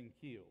had been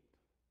killed.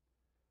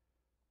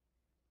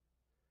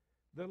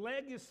 The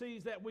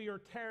legacies that we are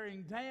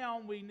tearing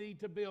down, we need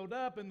to build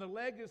up, and the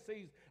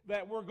legacies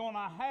that we're going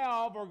to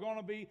have are going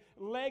to be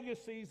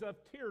legacies of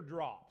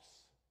teardrops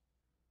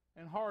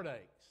and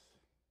heartaches.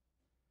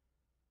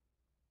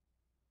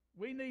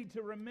 We need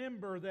to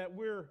remember that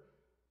we're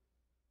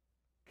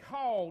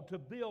called to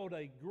build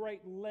a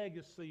great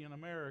legacy in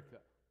America.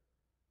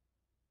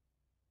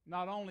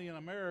 Not only in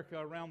America,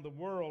 around the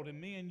world. And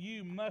me and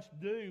you must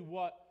do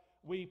what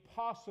we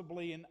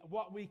possibly and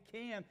what we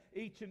can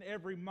each and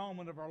every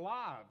moment of our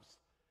lives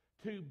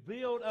to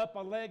build up a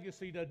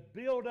legacy, to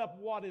build up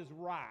what is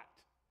right.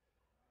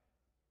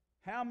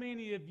 How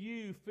many of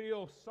you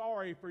feel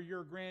sorry for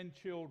your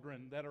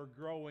grandchildren that are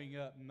growing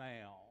up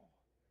now?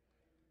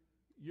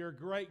 Your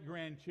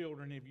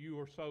great-grandchildren, if you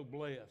are so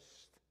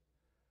blessed.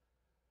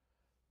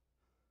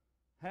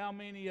 How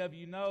many of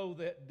you know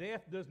that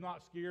death does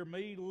not scare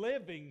me?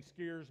 Living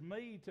scares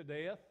me to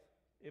death,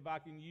 if I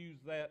can use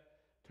that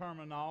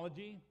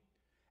terminology.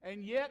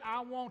 And yet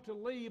I want to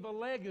leave a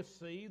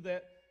legacy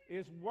that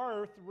is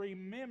worth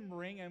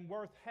remembering and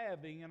worth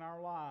having in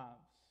our lives.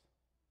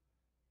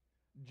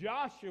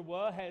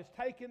 Joshua has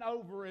taken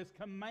over as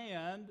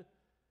command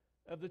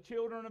of the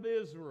children of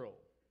Israel.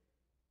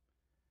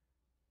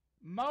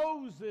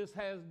 Moses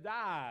has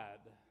died.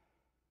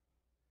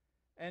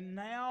 And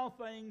now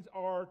things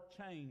are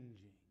changing.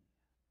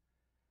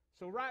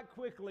 So right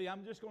quickly,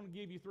 I'm just going to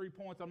give you 3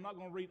 points. I'm not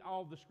going to read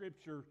all the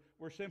Scripture.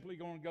 We're simply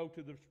going to go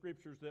to the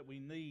Scriptures that we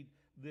need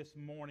this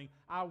morning.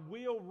 I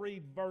will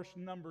read verse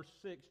number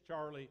 6,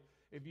 Charlie,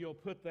 if you'll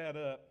put that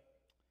up.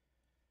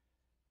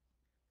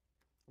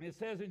 It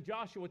says in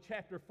Joshua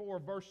chapter 4,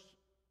 verse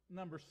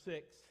number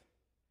 6,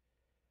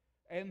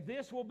 "And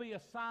this will be a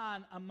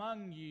sign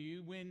among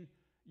you when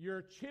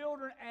your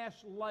children ask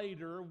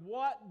later,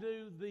 what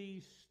do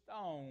these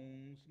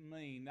stones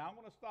mean?" Now, I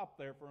want to stop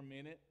there for a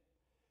minute.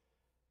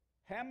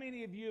 How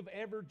many of you have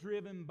ever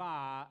driven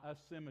by a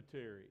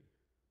cemetery?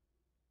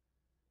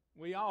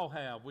 We all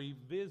have. We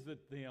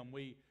visit them.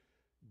 We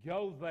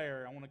go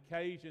there on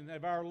occasion.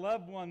 If our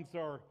loved ones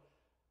are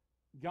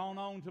gone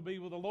on to be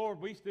with the Lord,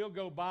 we still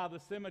go by the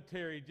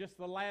cemetery, just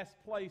the last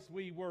place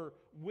we were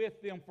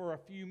with them for a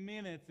few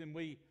minutes, and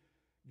we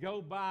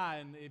go by.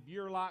 And if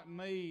you're like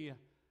me,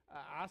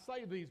 I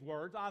say these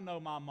words. I know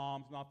my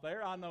mom's not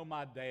there. I know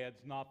my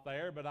dad's not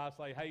there, but I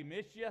say, "Hey,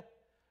 miss you.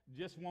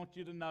 Just want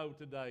you to know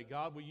today,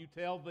 God, will you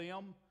tell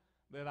them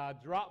that I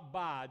dropped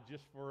by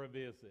just for a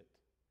visit?"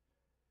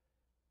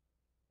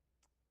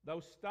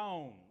 Those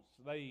stones,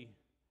 they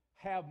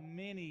have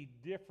many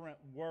different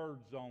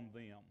words on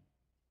them.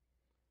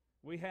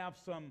 We have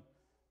some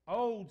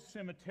old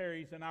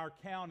cemeteries in our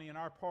county, in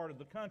our part of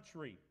the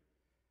country.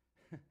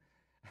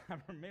 I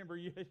remember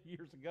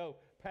years ago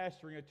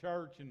pastoring a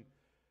church, and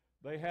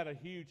they had a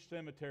huge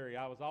cemetery.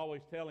 I was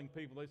always telling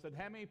people, they said,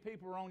 "How many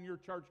people are on your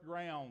church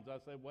grounds?" I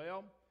said,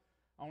 "Well,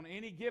 on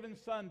any given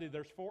Sunday,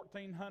 there's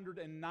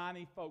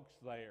 1,490 folks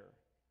there."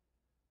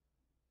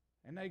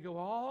 And they go,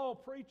 "Oh,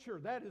 preacher,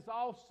 that is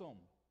awesome."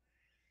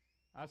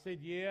 I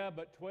said, "Yeah,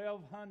 but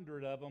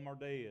 1,200 of them are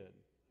dead."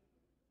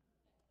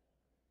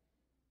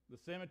 The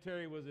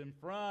cemetery was in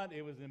front,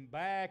 it was in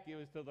back, it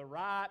was to the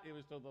right, it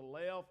was to the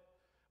left.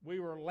 We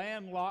were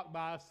landlocked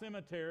by a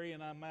cemetery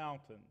in a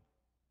mountain.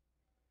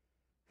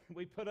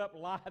 We put up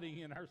lighting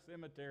in our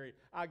cemetery.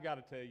 I got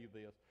to tell you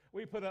this.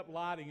 We put up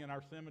lighting in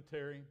our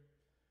cemetery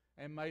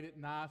and made it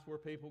nice where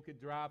people could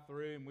drive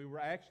through, and we were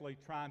actually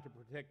trying to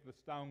protect the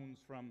stones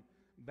from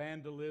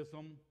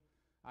vandalism.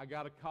 I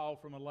got a call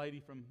from a lady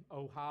from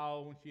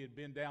Ohio when she had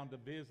been down to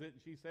visit,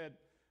 and she said,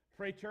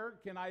 "Preacher,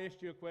 can I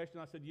ask you a question?"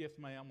 I said, "Yes,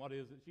 ma'am. What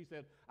is it?" She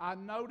said, "I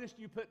noticed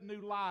you put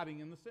new lighting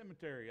in the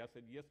cemetery." I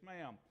said, "Yes,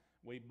 ma'am.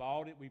 We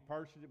bought it, we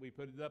purchased it, we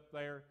put it up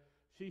there."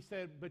 She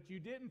said, "But you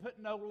didn't put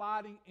no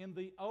lighting in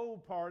the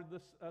old part of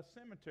the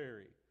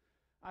cemetery."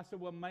 I said,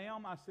 "Well,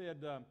 ma'am," I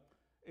said,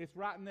 "it's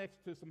right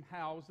next to some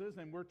houses,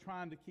 and we're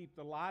trying to keep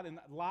the light, and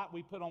the light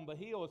we put on the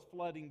hill is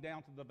flooding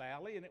down to the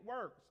valley, and it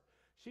works."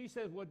 She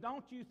says, "Well,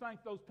 don't you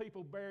think those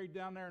people buried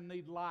down there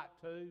need light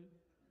too?"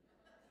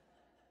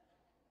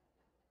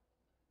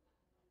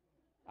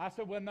 I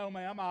said, "Well, no,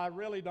 ma'am, I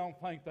really don't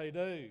think they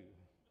do."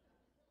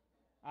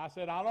 I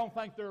said, "I don't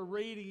think they're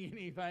reading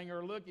anything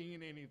or looking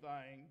at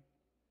anything."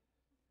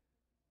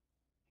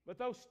 But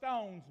those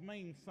stones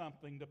mean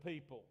something to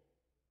people.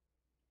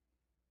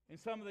 In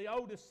some of the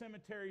oldest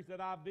cemeteries that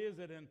I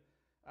visit, and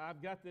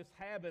I've got this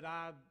habit,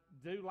 I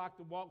do like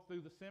to walk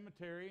through the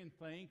cemetery and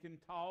think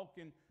and talk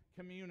and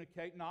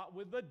communicate, not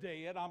with the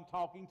dead. I'm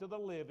talking to the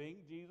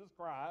living, Jesus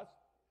Christ.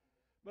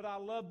 But I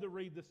love to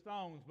read the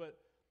stones. But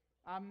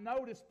I've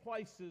noticed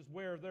places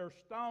where there's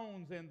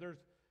stones and there's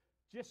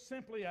just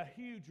simply a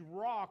huge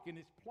rock and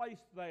it's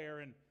placed there.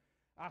 And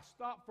I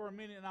stop for a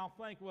minute and I'll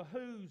think, well,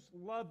 whose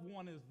loved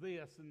one is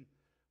this? And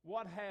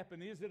what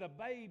happened? Is it a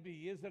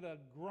baby? Is it a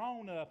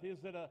grown-up?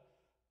 Is it a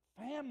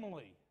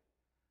family?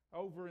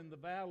 Over in the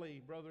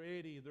valley, Brother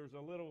Eddie, there's a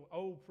little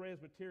old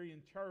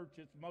Presbyterian church.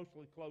 It's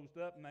mostly closed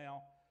up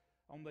now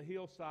on the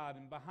hillside.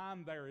 And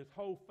behind there is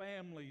whole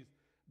families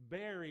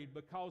buried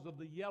because of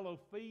the yellow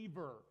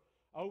fever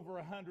over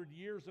 100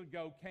 years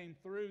ago came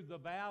through the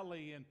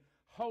valley, and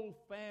whole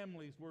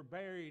families were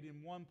buried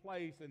in one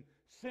place, and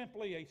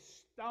simply a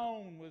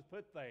stone was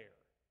put there.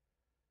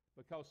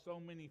 Because so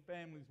many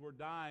families were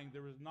dying,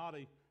 there was not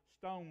a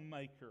stone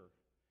maker.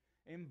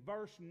 In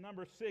verse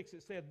number 6,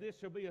 it said, "This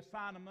shall be a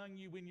sign among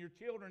you when your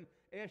children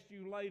ask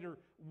you later,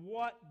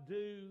 what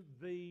do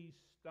these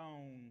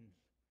stones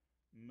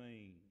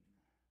mean?"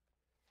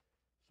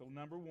 So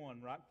number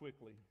one, right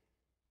quickly,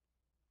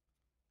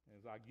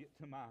 as I get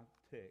to my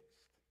text.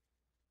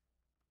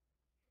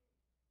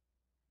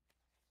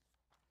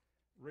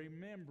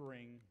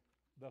 Remembering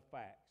the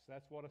facts.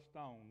 That's what a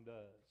stone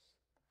does.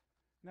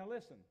 Now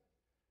listen.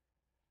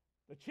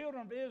 The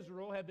children of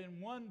Israel have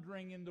been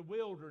wandering in the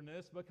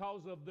wilderness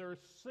because of their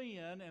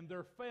sin and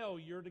their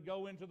failure to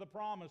go into the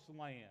promised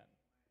land.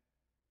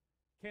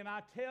 Can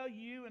I tell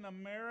you in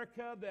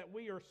America that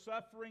we are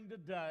suffering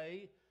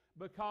today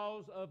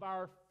because of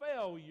our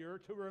failure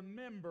to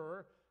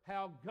remember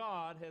how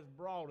God has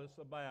brought us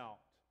about.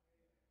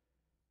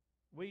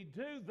 We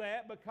do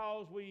that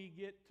because we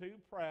get too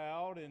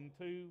proud and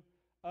too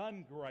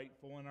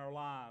ungrateful in our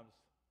lives.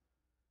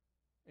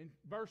 In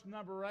verse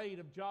number 8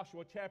 of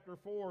Joshua chapter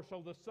 4,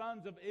 so the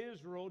sons of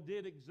Israel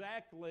did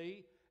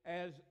exactly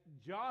as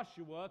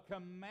Joshua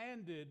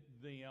commanded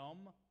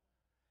them,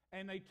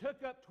 and they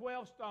took up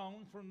 12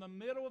 stones from the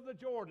middle of the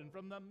Jordan,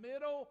 from the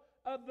middle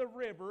of the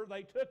river.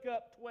 They took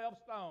up 12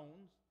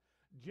 stones,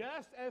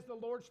 just as the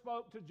Lord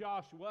spoke to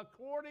Joshua,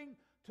 according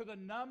to the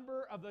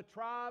number of the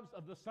tribes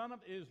of the son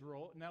of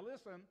Israel. Now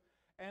listen,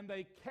 and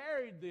they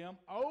carried them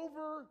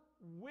over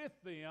with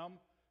them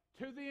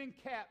to the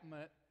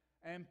encampment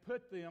and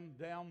put them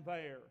down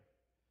there.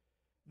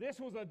 This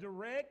was a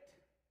direct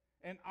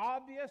and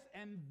obvious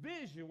and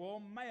visual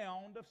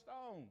mound of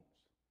stones.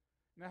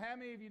 Now, how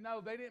many of you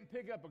know they didn't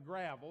pick up a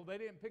gravel, they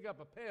didn't pick up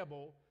a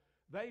pebble,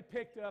 they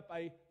picked up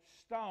a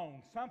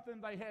stone, something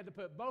they had to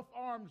put both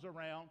arms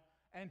around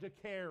and to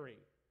carry.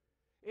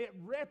 It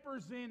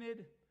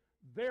represented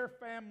their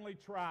family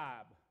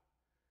tribe.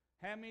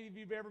 How many of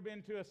you have ever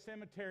been to a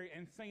cemetery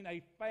and seen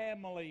a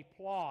family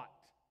plot?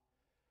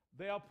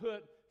 They'll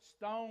put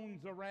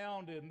stones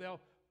around it, and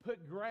they'll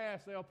put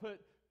grass, they'll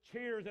put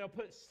chairs, they'll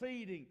put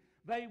seating.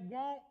 They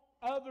want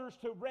others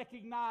to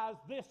recognize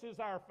this is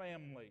our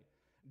family.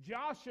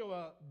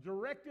 Joshua,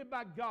 directed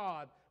by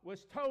God,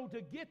 was told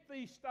to get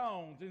these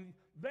stones, and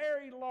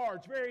very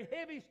large, very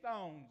heavy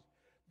stones,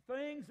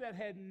 things that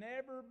had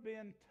never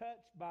been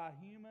touched by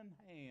human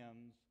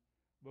hands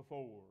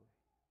before.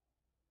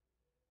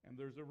 And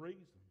there's a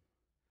reason.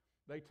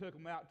 They took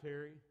them out,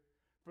 Terry,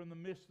 from the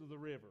midst of the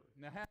river.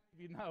 Now, how many of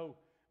you know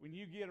when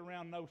you get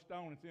around no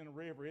stone that's in a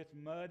river, it's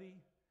muddy,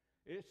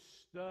 it's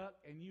stuck,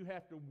 and you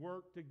have to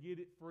work to get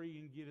it free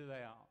and get it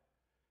out.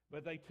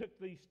 But they took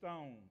these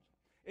stones.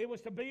 It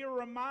was to be a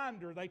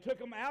reminder. They took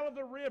them out of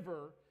the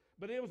river,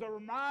 but it was a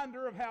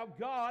reminder of how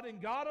God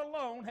and God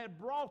alone had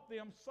brought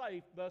them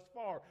safe thus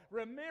far.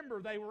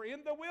 Remember, they were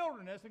in the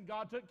wilderness and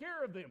God took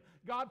care of them.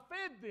 God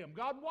fed them.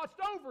 God watched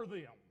over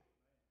them.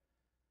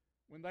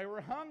 When they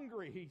were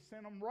hungry, He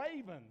sent them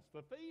ravens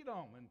to feed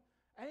them and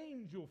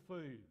angel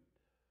food.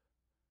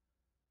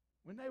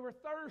 When they were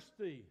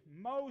thirsty,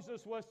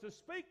 Moses was to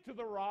speak to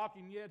the rock,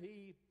 and yet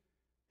he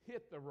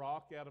hit the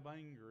rock out of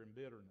anger and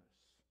bitterness.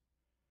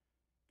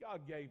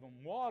 God gave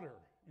them water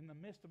in the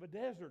midst of a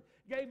desert,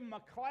 gave them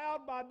a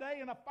cloud by day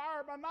and a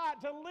fire by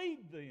night to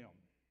lead them.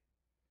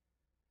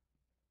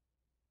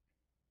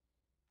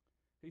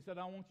 He said,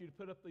 I want you to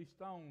put up these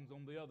stones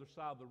on the other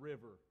side of the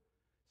river,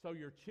 so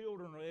your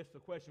children will ask the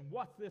question,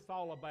 what's this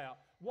all about?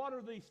 What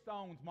are these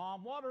stones,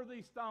 Mom? What are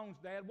these stones,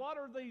 Dad? What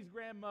are these,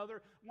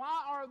 Grandmother?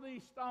 Why are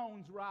these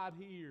stones right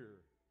here?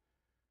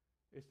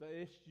 It's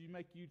to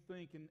make you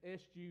think and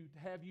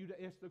have you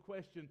to ask the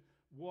question,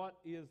 what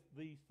is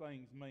these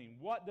things mean?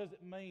 What does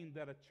it mean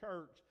that a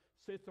church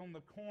sits on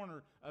the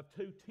corner of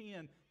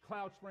 210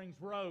 Cloud Springs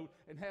Road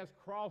and has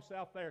cross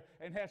out there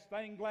and has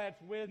stained glass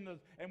windows,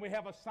 and we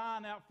have a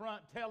sign out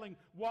front telling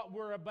what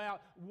we're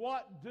about?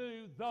 What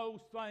do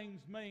those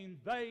things mean?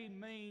 They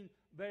mean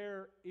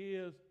there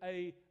is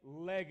a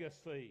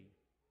legacy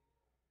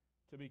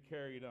to be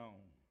carried on.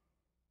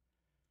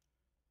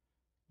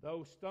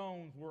 Those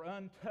stones were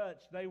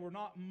untouched. They were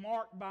not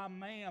marked by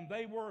man.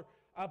 They were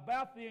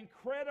about the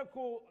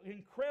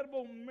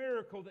incredible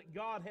miracle that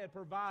God had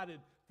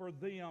provided for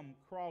them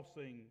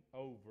crossing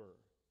over.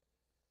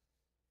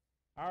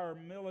 Our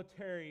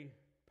military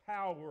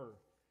power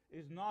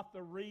is not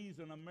the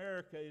reason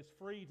America is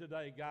free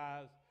today,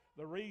 guys.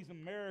 The reason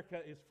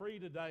America is free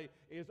today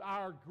is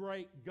our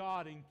great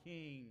God and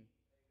King.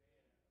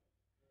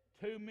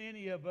 Too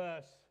many of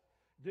us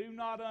do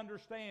not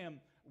understand.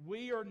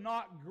 We are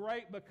not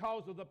great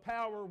because of the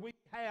power we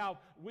have.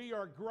 We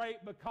are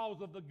great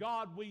because of the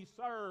God we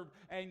serve.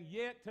 And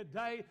yet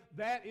today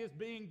that is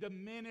being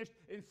diminished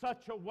in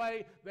such a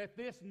way that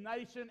this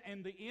nation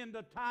and the end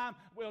of time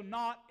will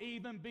not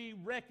even be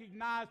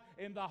recognized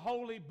in the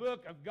holy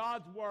book of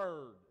God's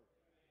Word.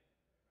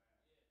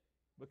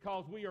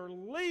 Because we are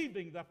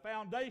leaving the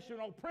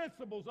foundational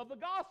principles of the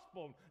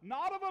gospel.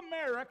 Not of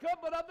America,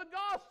 but of the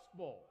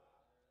gospel.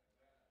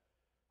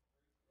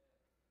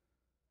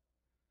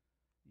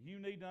 You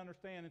need to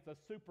understand it's a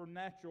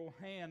supernatural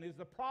hand. It's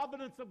the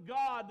providence of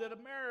God that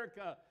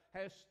America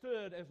has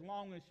stood as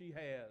long as she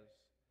has.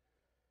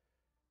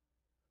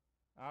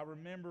 I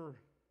remember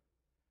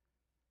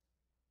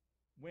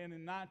when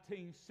in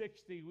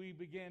 1960 we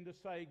began to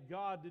say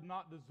God did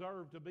not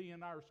deserve to be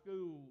in our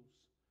schools.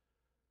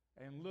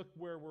 And look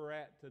where we're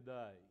at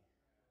today.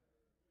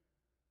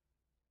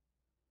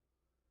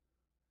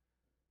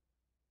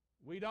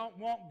 We don't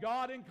want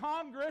God in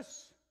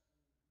Congress.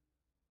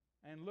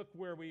 And look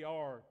where we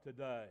are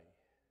today.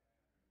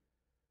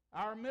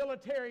 Our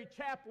military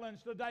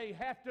chaplains today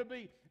have to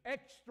be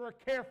extra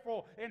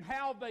careful in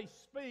how they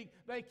speak.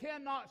 They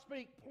cannot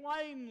speak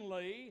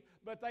plainly,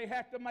 but they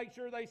have to make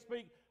sure they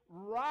speak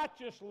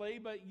righteously,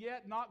 but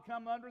yet not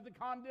come under the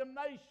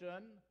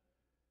condemnation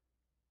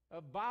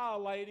of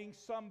violating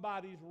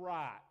somebody's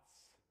rights.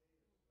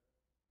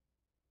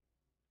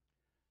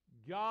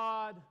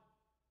 God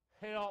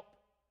help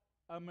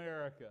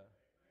America.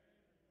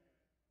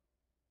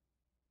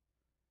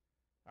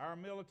 Our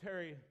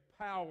military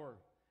power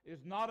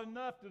is not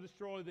enough to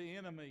destroy the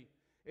enemy.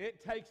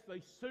 It takes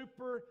the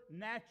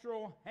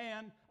supernatural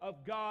hand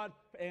of God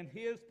and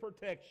His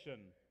protection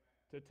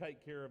to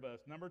take care of us.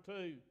 Number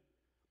 2,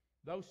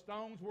 those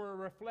stones were a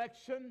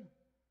reflection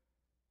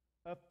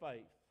of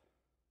faith.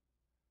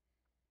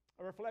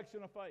 A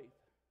reflection of faith.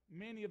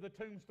 Many of the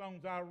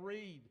tombstones I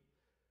read,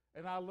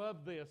 and I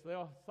love this,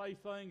 they'll say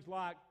things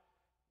like,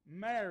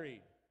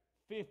 married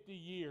 50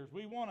 years.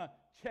 We want to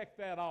check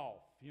that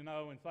off,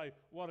 and say,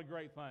 what a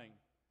great thing.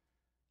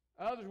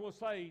 Others will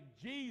say,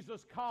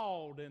 Jesus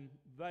called and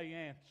they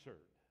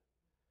answered.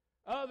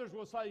 Others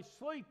will say,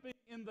 sleeping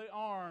in the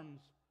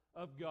arms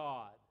of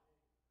God.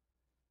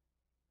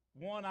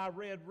 One I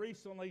read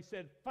recently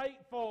said,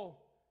 faithful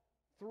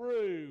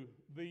through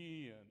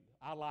the end.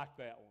 I like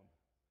that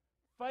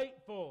one.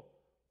 Faithful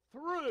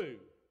through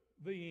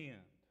the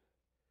end.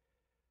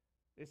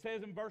 It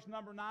says in verse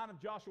number 9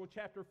 of Joshua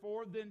chapter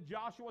 4, then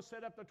Joshua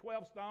set up the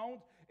 12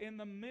 stones in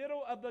the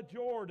middle of the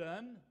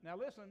Jordan. Now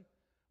listen,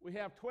 we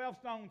have 12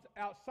 stones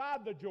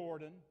outside the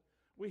Jordan.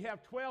 We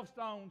have 12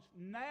 stones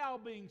now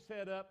being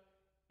set up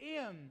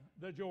in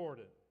the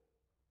Jordan.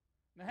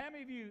 Now how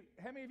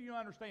many of you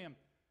understand?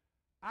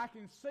 I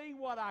can see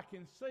what I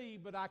can see,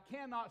 but I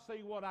cannot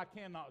see what I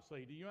cannot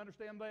see. Do you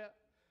understand that?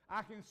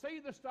 I can see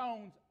the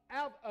stones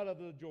out of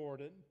the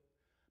Jordan,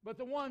 but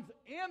the ones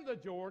in the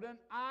Jordan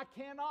I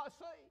cannot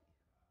see.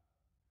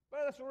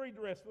 But let's read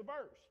the rest of the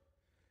verse.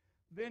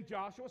 Then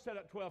Joshua set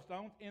up 12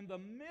 stones in the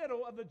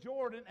middle of the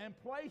Jordan and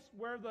placed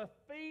where the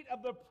feet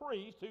of the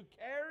priests who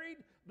carried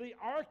the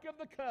Ark of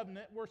the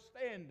Covenant were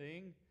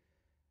standing.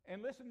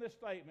 And listen to this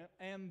statement,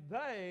 and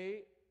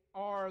they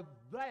are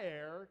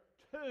there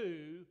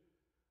to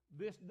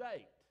this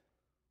date.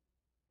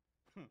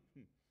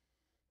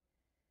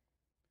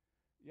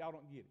 Y'all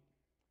don't get it.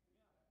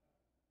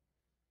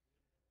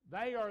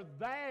 They are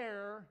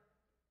there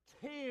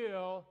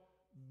till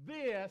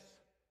this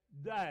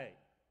day.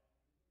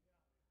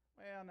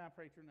 Well, now,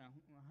 preacher, now,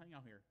 hang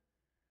on here.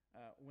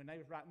 When they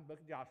was writing the book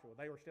of Joshua,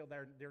 they were still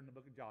there during the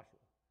book of Joshua.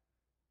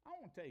 I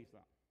want to tell you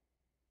something.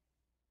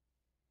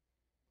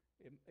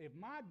 If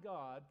my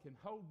God can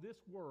hold this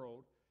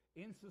world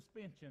in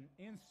suspension,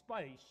 in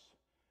space,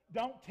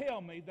 don't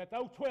tell me that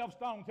those 12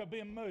 stones have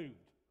been moved.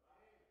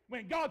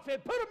 When God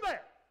said, put them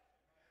there.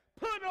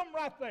 Put them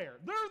right there.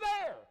 They're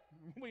there.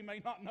 We may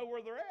not know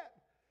where they're at.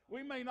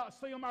 We may not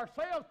see them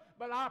ourselves,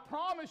 but I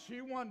promise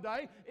you one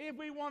day, if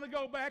we want to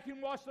go back and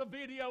watch the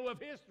video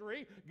of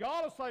history,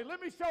 God will say,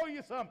 let me show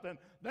you something.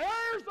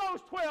 There's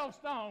those 12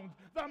 stones.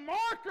 The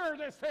marker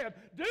that said,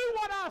 do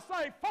what I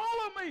say,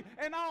 follow me,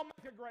 and I'll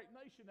make a great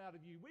nation out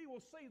of you. We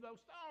will see those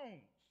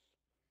stones.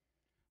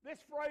 This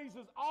phrase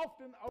is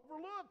often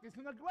overlooked. It's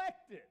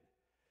neglected.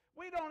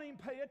 We don't even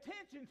pay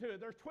attention to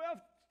it. There's 12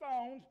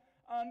 stones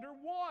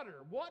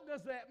underwater. What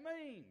does that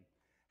mean?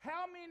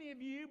 How many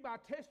of you, by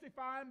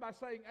testifying, by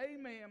saying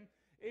amen,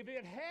 if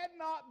it had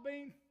not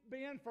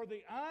been for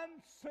the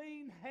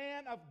unseen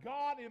hand of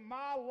God in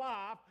my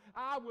life,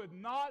 I would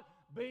not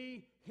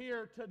be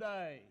here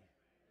today?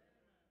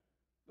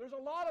 There's a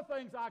lot of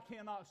things I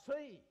cannot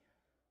see.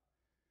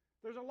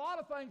 There's a lot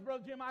of things,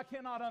 Brother Jim, I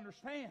cannot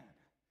understand.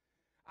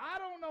 I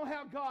don't know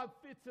how God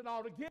fits it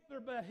all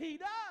together, but He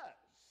does.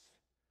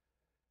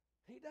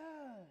 He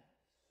does.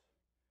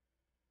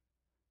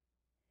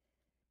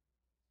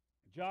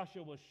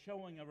 Joshua was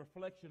showing a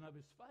reflection of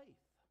his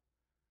faith.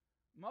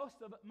 Most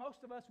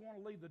of us want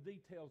to leave the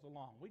details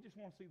alone. We just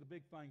want to see the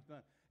big things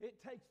done. It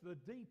takes the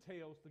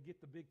details to get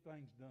the big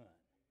things done.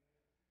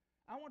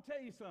 I want to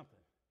tell you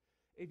something.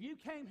 If you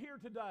came here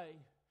today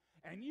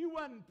and you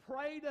wasn't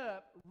prayed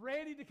up,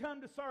 ready to come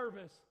to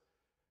service,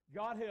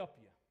 God help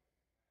you.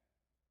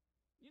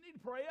 You need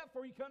to pray up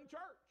before you come to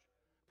church.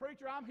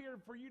 Preacher, I'm here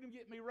for you to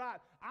get me right.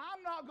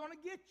 I'm not going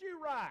to get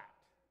you right.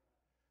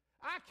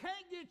 I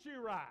can't get you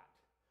right.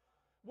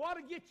 What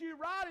to get you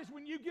right is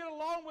when you get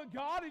along with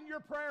God in your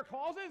prayer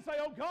closet and say,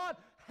 oh God,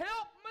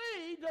 help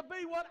me to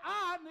be what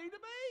I need to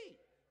be.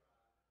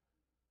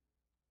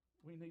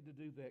 We need to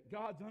do that.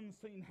 God's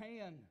unseen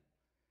hand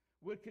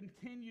would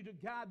continue to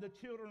guide the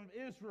children of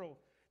Israel.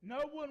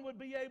 No one would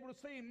be able to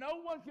see Him.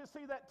 No one can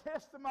see that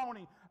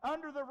testimony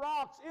under the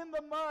rocks, in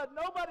the mud.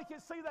 Nobody can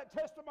see that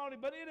testimony,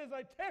 but it is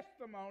a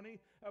testimony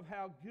of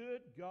how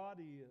good God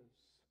is.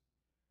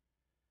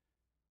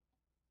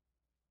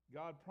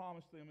 God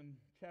promised them in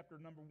chapter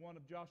number 1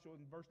 of Joshua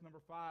in verse number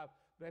 5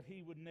 that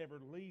He would never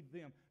leave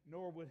them,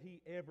 nor would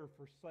He ever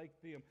forsake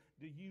them.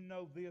 Do you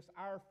know this?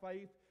 Our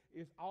faith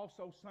is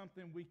also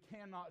something we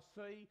cannot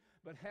see,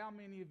 but how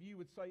many of you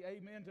would say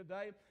amen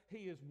today?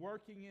 He is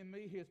working in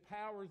me. His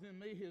power is in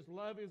me. His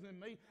love is in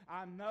me.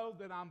 I know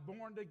that I'm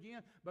born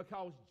again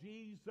because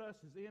Jesus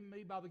is in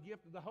me by the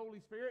gift of the Holy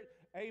Spirit.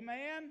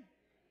 Amen?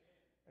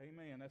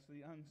 Amen. That's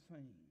the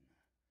unseen.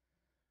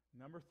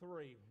 Number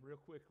 3, real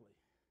quickly.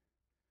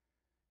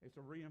 It's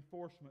a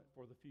reinforcement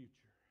for the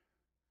future.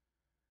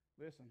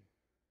 Listen,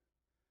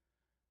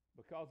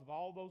 because of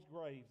all those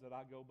graves that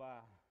I go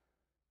by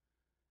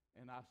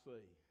and I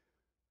see.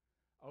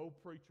 Old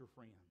preacher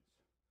friends.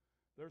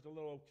 There's a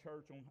little old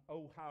church on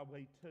Old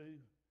Highway 2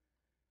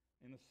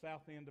 in the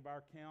south end of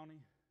our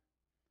county.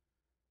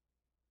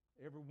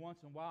 Every once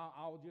in a while,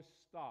 I'll just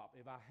stop.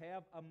 If I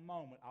have a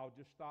moment, I'll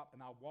just stop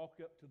and I'll walk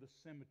up to the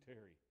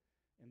cemetery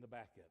in the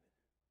back of it.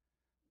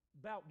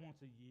 About once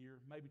a year,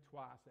 maybe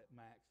twice at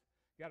max.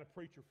 Got a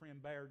preacher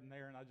friend buried in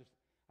there, and I just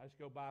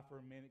go by for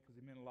a minute because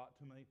he meant a lot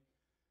to me.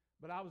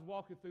 But I was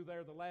walking through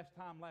there the last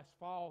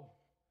fall,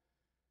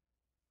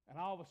 and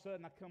all of a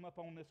sudden I come up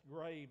on this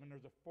grave, and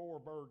there's a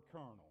 4-bird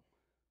colonel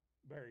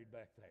buried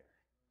back there.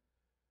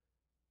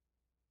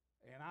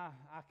 And I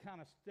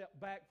kind of stepped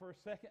back for a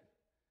second.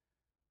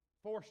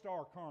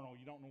 4-star colonel.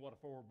 You don't know what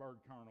a 4-bird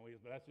colonel is,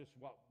 but that's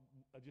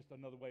just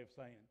another way of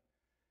saying.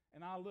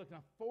 And I looked, and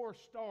a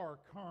 4-star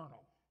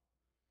colonel.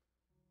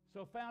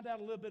 So found out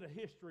a little bit of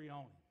history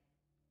on him.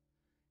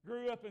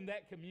 Grew up in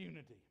that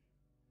community.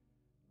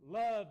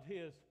 Loved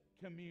his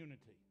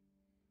community.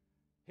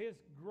 His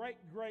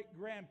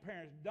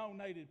great-great-grandparents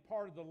donated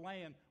part of the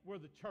land where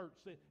the church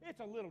sits. It's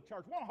a little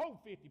church. Won't hold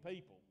 50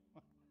 people.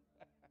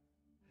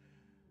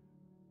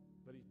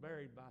 But he's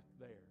buried back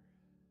there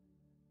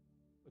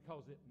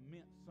because it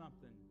meant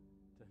something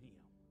to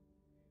him.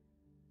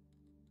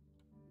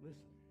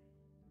 Listen,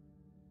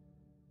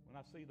 when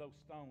I see those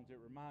stones, it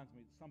reminds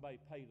me that somebody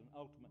paid an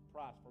ultimate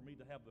price for me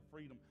to have the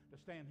freedom to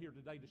stand here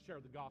today to share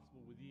the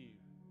gospel with you.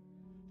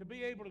 To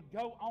be able to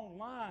go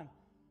online.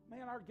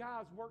 Man, our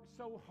guys worked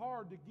so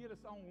hard to get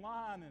us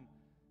online,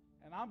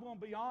 and I'm going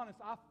to be honest,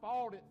 I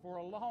fought it for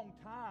a long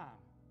time.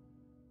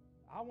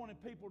 I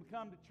wanted people to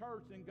come to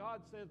church, and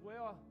God says,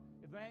 well,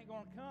 if they ain't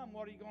going to come,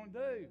 what are you going to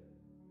do?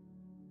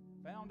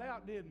 Found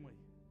out, didn't we?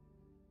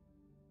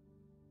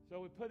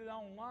 So we put it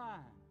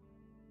online.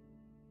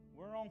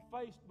 We're on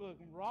Facebook,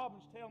 and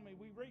Robin's telling me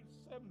we reached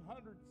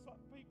 700 some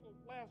people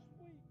last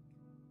week.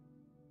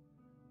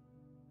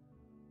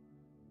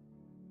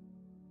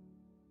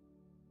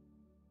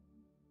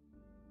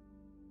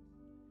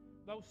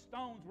 Those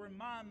stones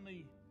remind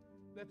me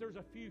that there's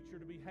a future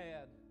to be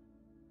had.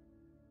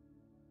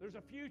 There's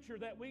a future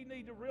that we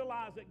need to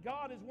realize that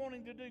God is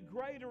wanting to do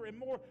greater and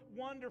more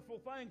wonderful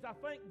things. I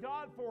thank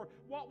God for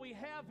what we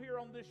have here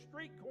on this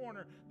street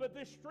corner, but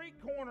this street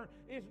corner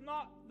is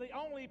not the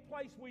only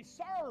place we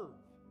serve.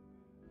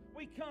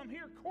 We come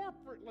here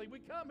corporately. We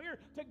come here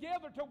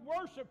together to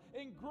worship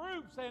in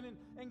groups and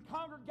in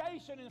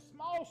congregation, in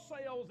small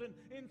cells, and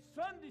in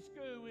Sunday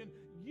school, in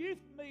youth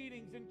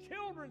meetings, in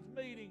children's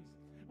meetings.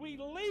 We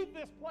leave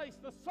this place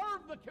to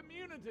serve the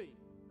community.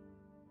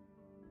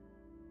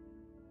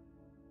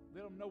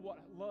 Let them know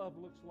what love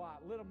looks like.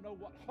 Let them know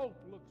what hope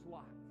looks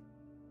like.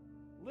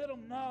 Let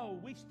them know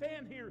we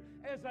stand here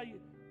as a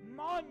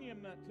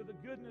monument to the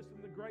goodness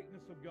and the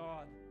greatness of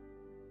God.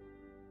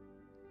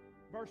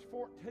 Verse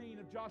 14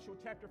 of Joshua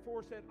chapter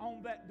 4 said,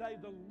 on that day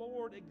the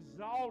Lord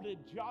exalted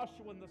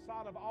Joshua in the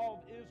sight of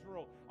all of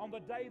Israel. On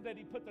the day that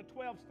he put the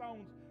 12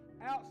 stones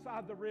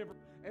outside the river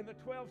and the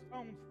 12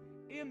 stones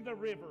in the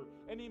river.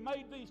 And he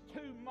made these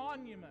 2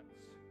 monuments.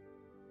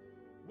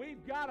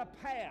 We've got a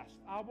past.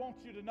 I want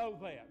you to know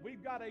that.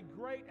 We've got a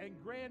great and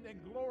grand and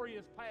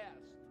glorious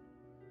past.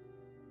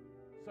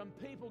 Some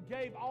people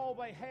gave all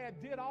they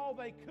had, did all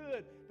they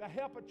could to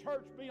help a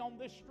church be on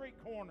this street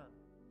corner.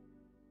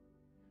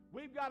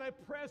 We've got a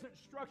present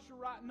structure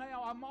right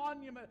now, a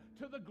monument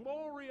to the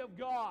glory of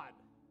God.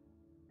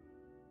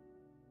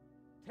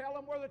 Tell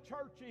them where the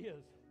church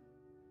is.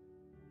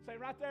 Say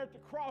right there at the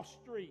cross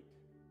street.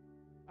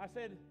 I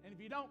said, and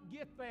if you don't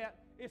get that,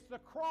 it's the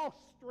cross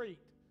street.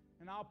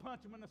 And I'll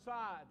punch them in the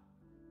side.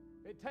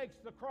 It takes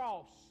the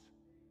cross.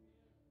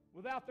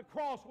 Without the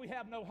cross, we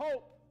have no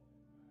hope.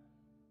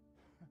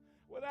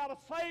 Without a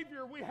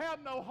Savior, we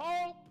have no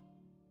hope.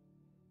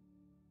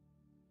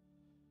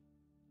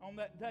 On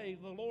that day,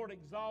 the Lord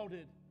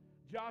exalted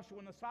Joshua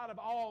in the sight of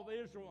all of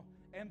Israel,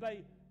 and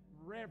they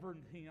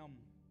reverenced him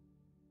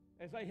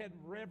as they had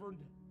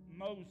reverenced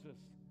Moses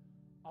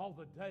all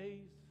the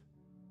days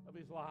of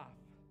his life.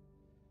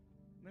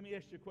 Let me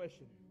ask you a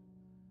question.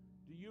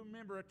 Do you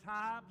remember a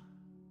time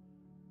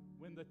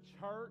when the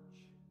church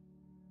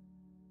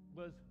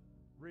was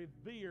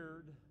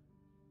revered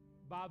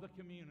by the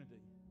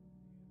community?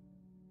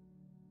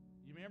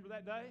 You remember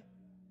that day?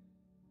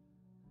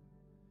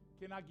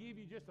 Can I give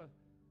you just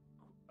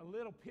a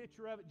little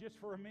picture of it just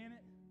for a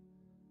minute?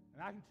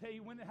 And I can tell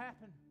you when it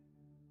happened.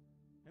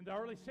 In the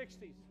early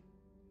 60s.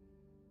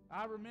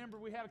 I remember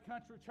we had a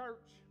country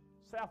church,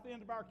 south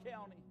end of our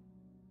county,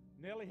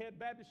 Nellie Head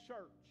Baptist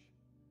Church,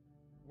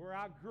 where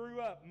I grew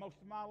up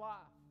most of my life.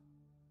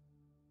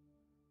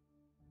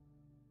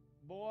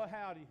 Boy,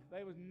 howdy,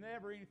 there was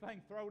never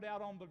anything thrown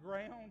out on the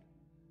ground.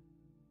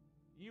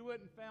 You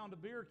wouldn't have found a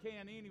beer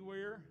can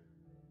anywhere.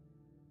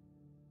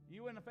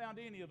 You wouldn't have found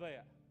any of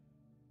that.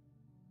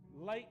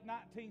 Late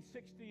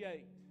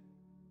 1968,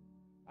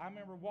 I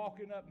remember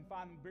walking up and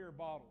finding beer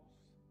bottles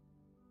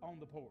on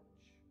the porch.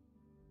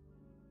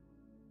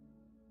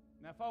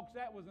 Now, folks,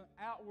 that was an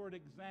outward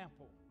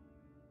example.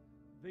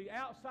 The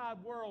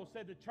outside world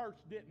said the church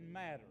didn't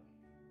matter.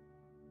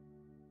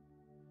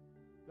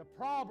 The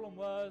problem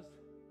was,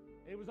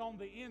 it was on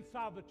the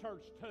inside of the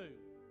church too.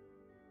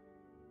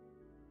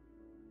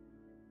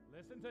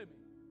 Listen to me.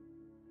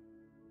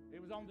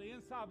 It was on the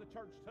inside of the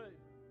church too.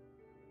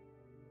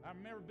 I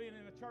remember being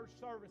in a church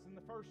service in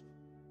the first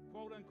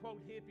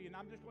quote-unquote hippie, and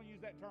I'm just going to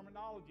use that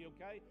terminology,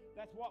 okay?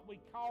 That's what we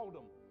called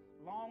them.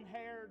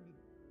 Long-haired, and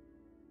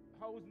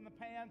hose in the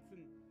pants,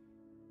 and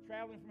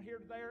traveling from here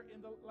to there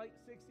in the late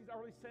 60s,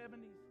 early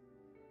 70s.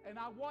 And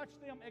I watched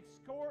them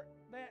escort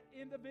that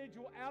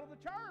individual out of the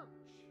church.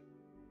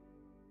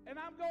 And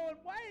I'm going,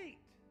 wait.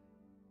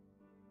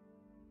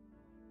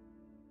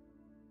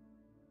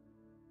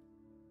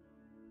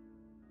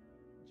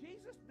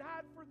 Jesus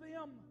died for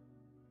them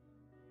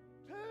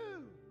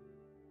too.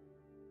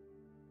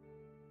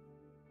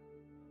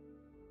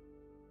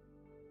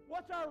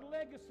 What's our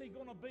legacy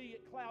going to be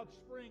at Cloud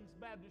Springs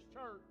Baptist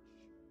Church?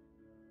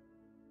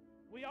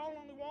 We all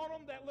only want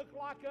them that look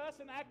like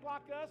us and act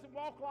like us and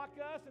walk like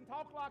us and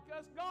talk like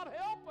us. God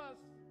help us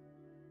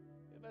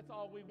if that's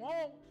all we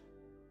want.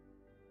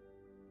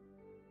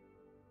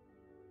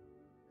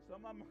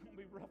 Some of them are going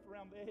to be rough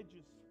around the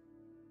edges.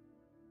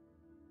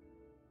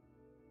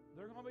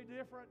 They're going to be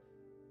different.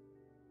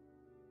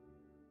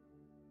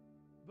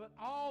 But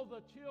all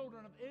the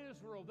children of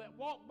Israel that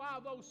walked by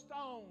those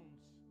stones,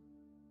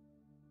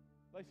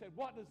 they said,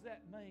 what does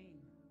that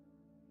mean?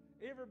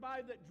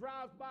 Everybody that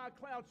drives by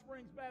Cloud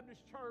Springs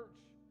Baptist Church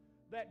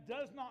that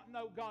does not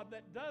know God,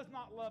 that does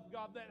not love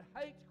God, that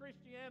hates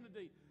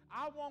Christianity,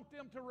 I want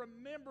them to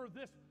remember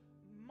this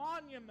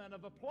monument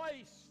of a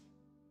place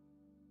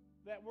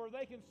that where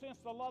they can sense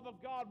the love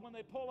of God when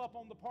they pull up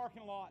on the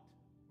parking lot.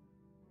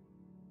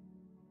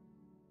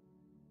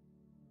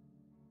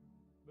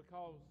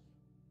 Because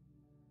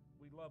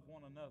we love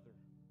one another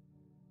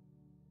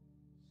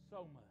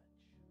so much.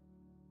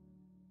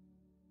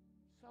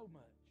 So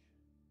much.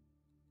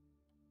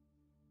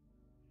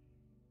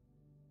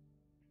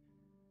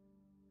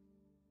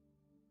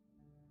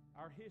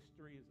 Our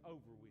history is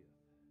over with.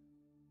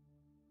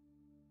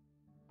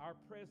 Our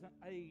present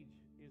age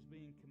is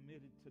being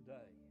committed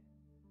today.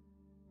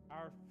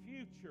 Our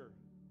future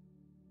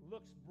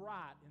looks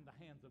bright in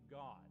the hands of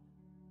God,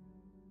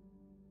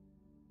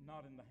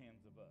 not in the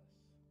hands of us.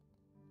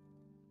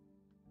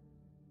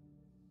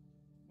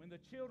 When the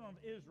children of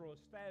Israel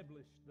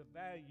established the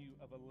value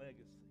of a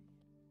legacy,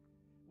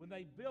 when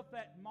they built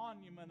that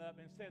monument up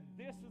and said,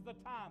 this is the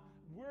time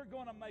we're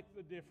going to make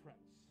the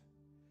difference,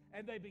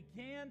 and they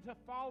began to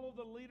follow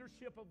the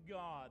leadership of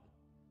God,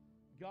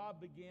 God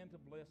began to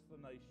bless the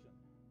nation.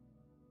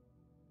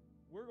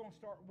 We're going to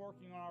start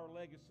working on our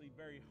legacy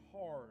very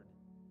hard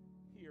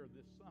here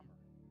this summer,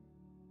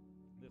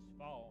 this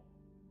fall.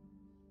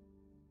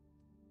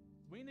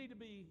 We need to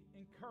be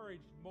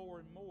encouraged more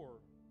and more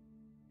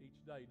each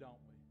day,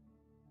 don't we?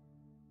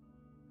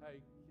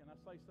 Hey, can I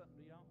say something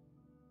to y'all?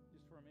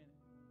 Just for a minute.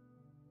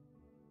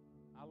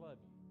 I love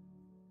you.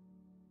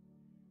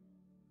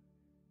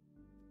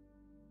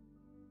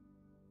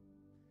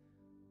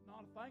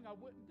 Not a thing I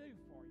wouldn't do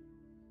for you.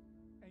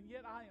 And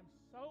yet I am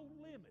so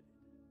limited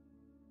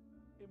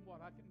in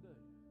what I can do.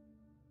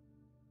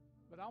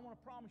 But I want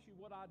to promise you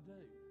what I do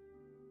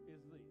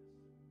is this.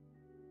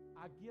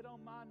 I get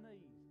on my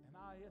knees and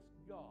I ask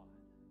God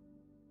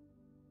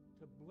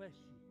to bless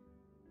you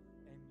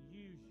and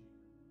use you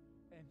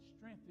and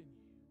strengthen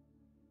you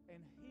and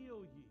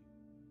heal you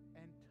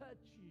and touch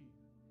you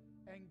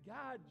and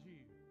guide you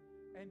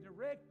and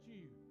direct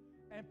you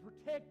and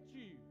protect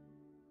you.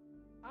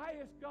 I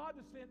ask God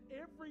to send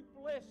every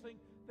blessing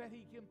that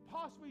He can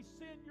possibly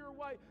send your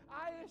way.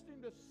 I asked Him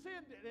to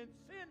send it and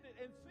send it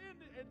and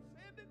send it and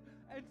send it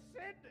and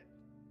send it.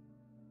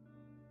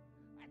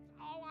 That's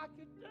all I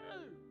can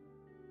do.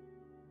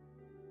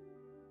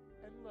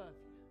 And love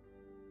you.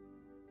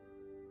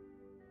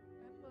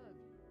 And love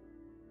you.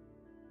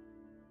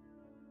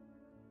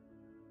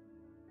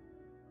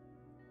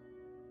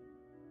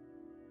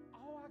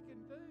 All I can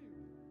do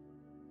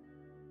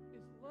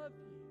is love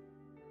you.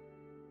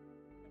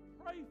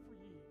 Pray for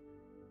you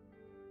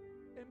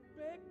and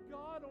beg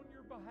God on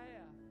your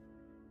behalf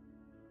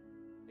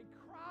and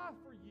cry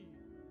for you.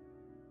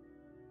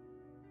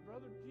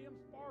 Brother Jim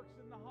Sparks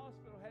in the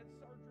hospital had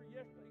surgery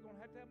yesterday. He's going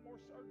to have more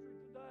surgery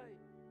today.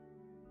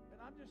 And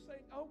I'm just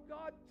saying, oh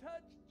God,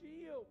 touch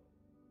Jim.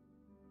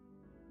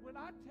 When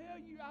I tell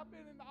you I've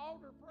been in the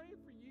altar praying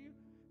for you,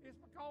 it's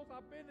because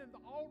I've been in the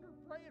altar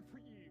praying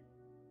for you.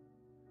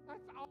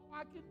 That's all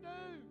I can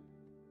do.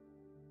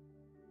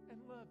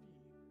 And love you.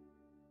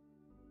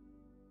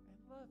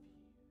 Love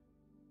you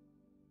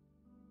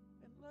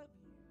and love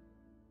you.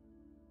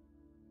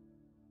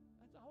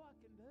 That's all I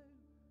can do.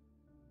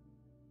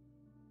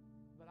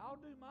 But I'll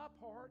do my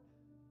part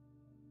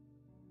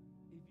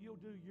if you'll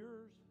do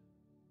yours.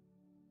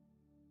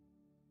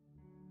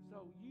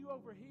 So you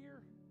over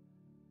here,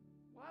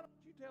 why don't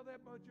you tell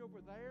that bunch over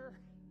there?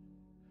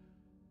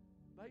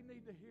 They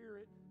need to hear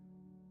it.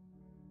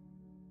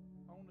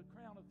 On the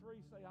count of 3,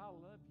 say, I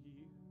love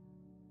you.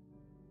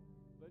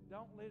 But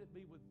don't let it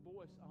be with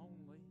voice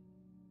only.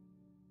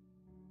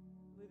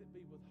 let it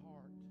be with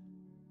heart.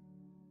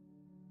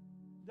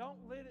 Don't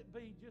let it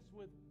be just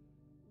with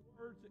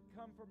words that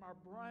come from our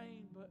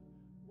brain, but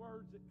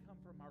words that come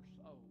from our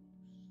souls.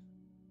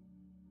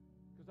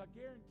 Because I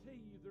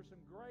guarantee you there's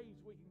some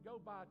graves we can go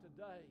by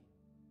today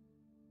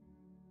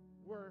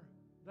where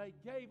they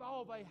gave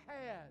all they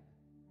had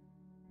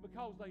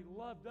because they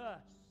loved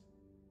us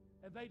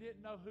and they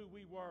didn't know who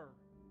we were.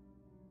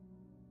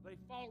 They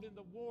fought in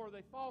the war.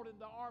 They fought in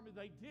the army.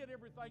 They did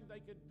everything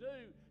they could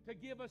do to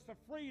give us the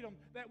freedom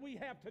that we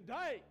have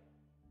today.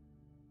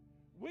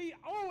 We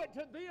owe it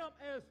to them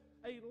as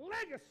a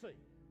legacy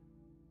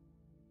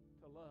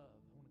to love.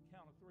 On the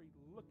count of three,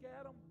 look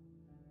at them,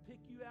 pick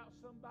you out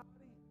somebody.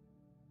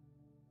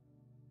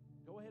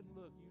 Go ahead and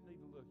look. You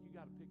need to look. You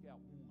got to pick out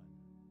one.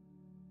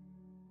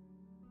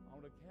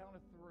 On the count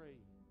of three,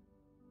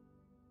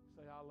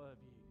 say, I love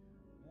you.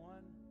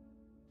 1,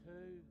 2,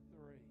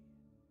 3.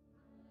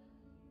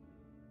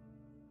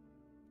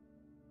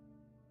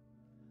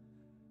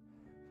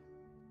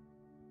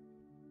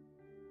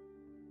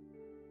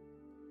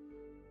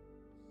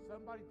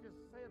 Somebody just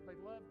said they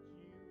loved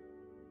you.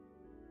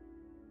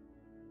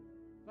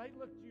 They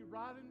looked you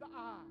right in the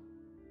eye.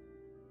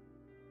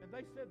 And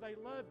they said they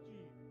loved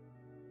you.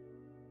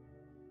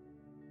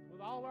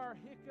 With all our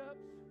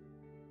hiccups,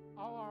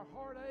 all our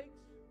heartaches,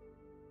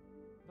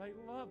 they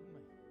love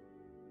me.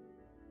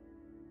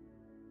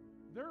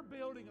 They're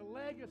building a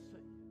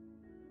legacy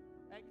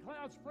at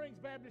Cloud Springs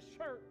Baptist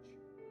Church,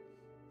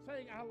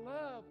 saying, I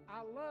love,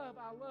 I love,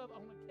 I love,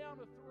 on the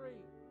count of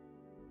three.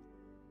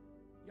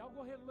 Y'all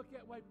go ahead and look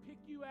that way. Pick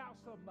you out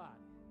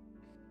somebody.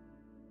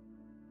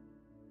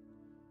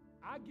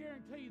 I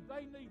guarantee you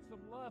they need some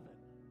loving.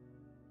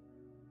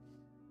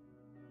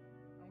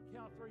 On the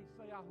count of three,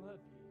 say, I love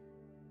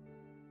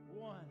you.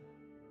 1.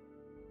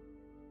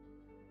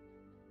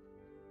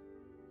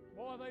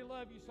 Boy, they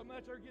love you so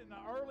much, they're getting an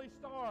early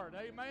start.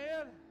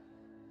 Amen?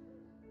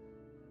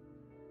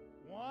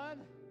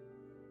 1,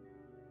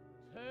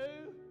 2,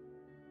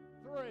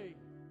 3.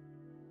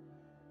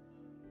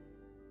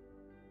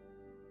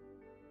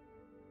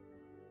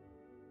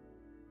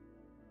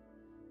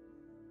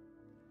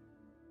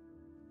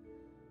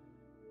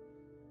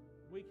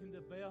 We can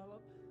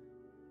develop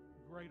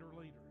greater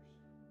leaders.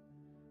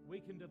 We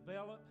can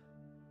develop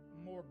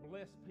more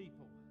blessed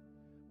people.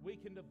 We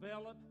can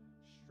develop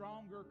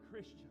stronger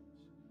Christians.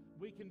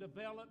 We can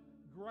develop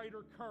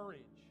greater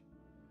courage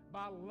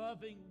by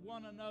loving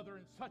one another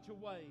in such a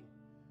way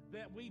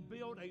that we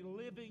build a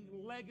living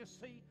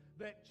legacy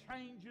that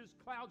changes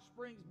Cloud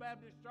Springs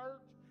Baptist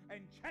Church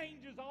and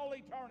changes all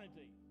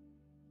eternity.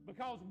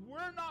 Because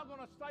we're not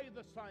going to stay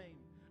the same.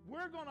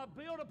 We're going to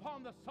build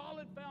upon the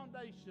solid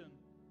foundation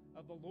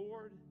of the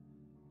Lord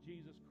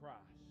Jesus Christ.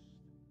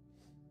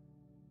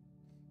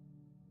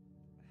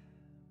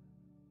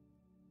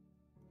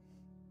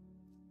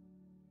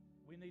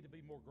 We need to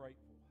be more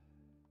grateful.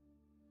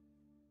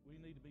 We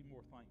need to be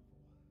more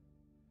thankful.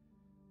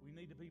 We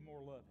need to be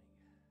more loving.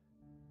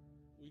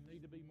 We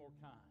need to be more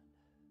kind.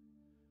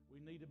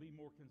 We need to be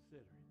more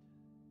considerate.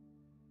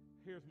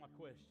 Here's my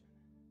question.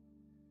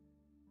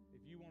 If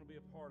you want to be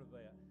a part of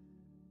that,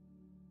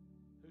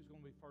 who's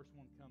going to be the first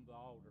one to come to the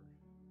altar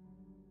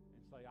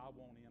and say, I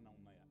want in on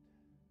that?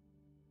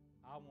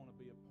 I want to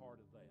be a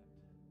part of that.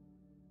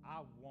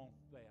 I want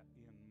that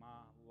in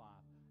my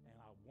life, and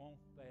I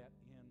want that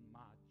in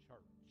my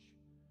church.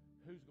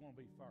 Who's going to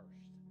be first?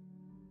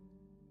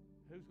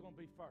 Who's going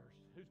to be first?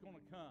 Who's going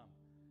to come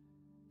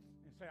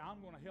and say,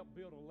 I'm going to help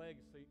build a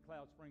legacy at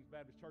Cloud Springs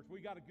Baptist Church? We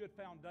got a good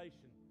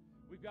foundation.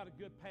 We've got a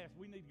good past.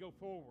 We need to go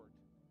forward.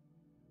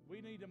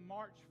 We need to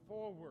march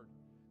forward,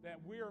 that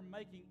we are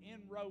making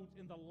inroads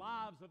in the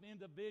lives of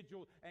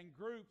individuals and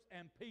groups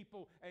and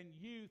people and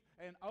youth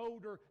and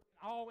older,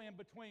 all in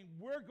between.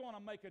 We're going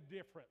to make a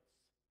difference.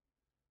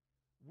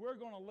 We're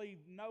going to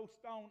leave no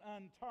stone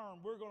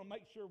unturned. We're going to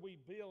make sure we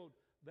build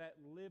that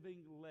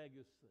living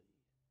legacy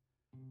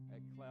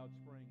at Cloud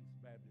Springs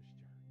Baptist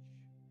Church.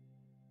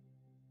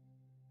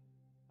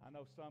 I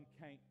know some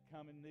can't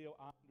come and kneel.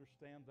 I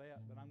understand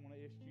that, but I'm going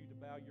to ask you to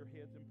bow your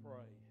heads and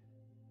pray.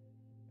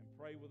 And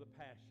pray with a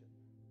passion.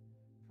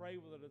 Pray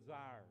with a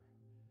desire.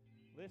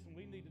 Listen,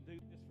 we need to do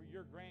this for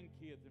your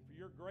grandkids and for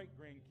your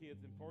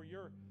great-grandkids and for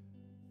your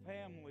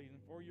families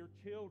and for your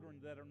children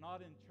that are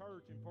not in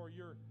church and for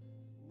your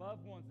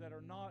loved ones that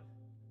are not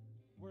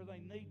where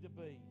they need to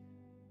be.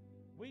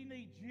 We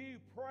need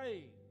you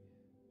praying.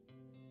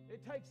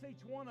 It takes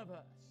each one of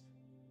us.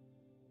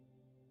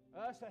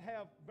 Us that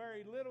have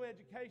very little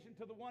education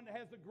to the one that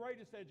has the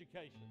greatest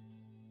education.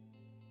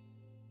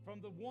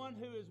 From the one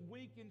who is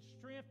weak in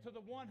strength to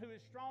the one who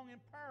is strong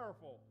and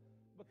powerful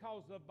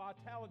because of the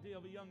vitality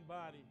of a young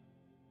body.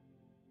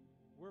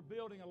 We're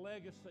building a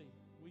legacy.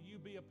 Will you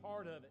be a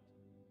part of it?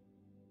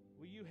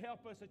 Will you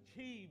help us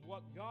achieve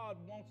what God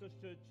wants us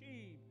to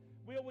achieve?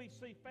 Will we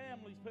see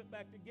families put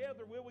back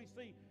together? Will we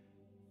see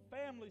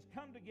families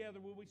come together?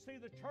 Will we see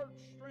the church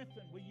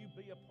strengthened? Will you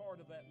be a part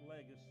of that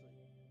legacy?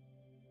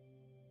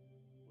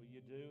 Will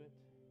you do it?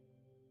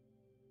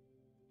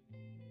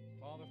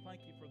 Father,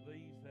 thank you for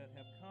these that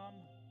have come.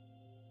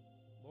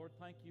 Lord,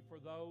 thank you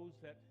for those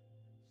that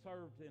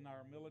served in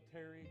our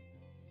military,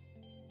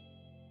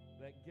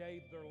 that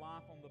gave their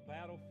life on the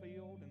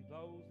battlefield, and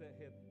those that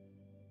have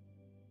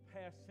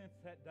passed since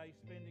that day,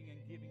 spending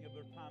and giving of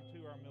their time to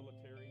our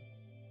military.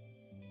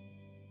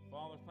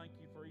 Father, thank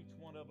you for each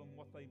one of them,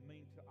 what they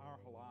mean to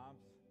our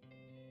lives.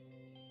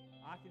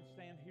 I can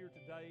stand here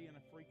today in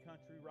a free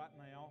country right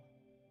now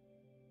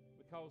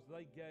because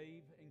they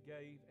gave and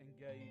gave and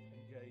gave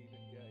and gave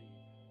and gave.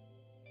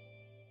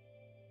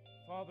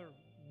 Father,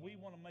 we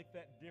want to make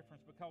that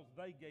difference because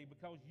they gave,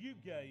 because you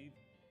gave,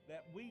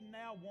 that we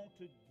now want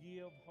to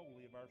give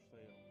wholly of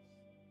ourselves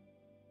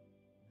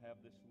and have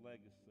this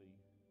legacy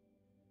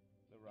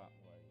the right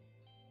way.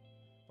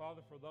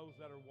 Father, for those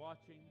that are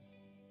watching,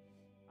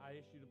 I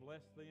ask you to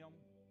bless them.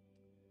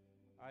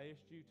 I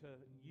ask you to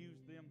use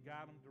them,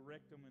 guide them,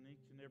 direct them in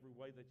each and every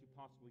way that you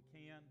possibly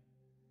can.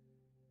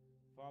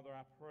 Father,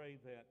 I pray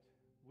that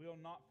we'll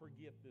not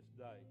forget this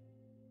day.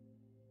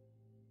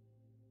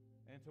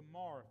 And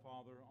tomorrow,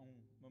 Father, on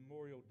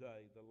Memorial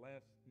Day, the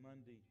last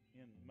Monday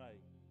in May,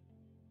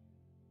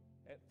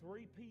 at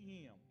 3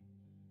 p.m.,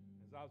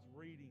 as I was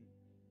reading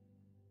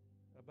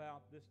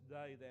about this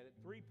day, that at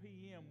 3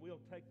 p.m.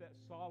 we'll take that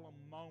solemn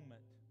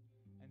moment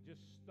and just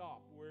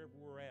stop wherever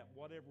we're at,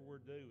 whatever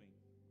we're doing,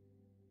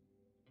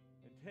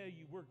 and tell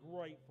you we're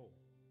grateful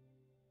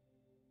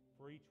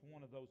for each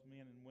one of those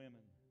men and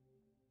women,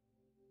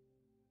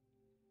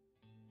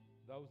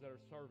 those that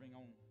are serving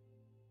on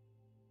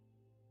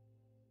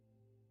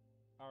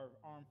our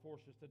armed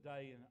forces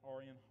today and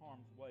are in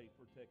harm's way.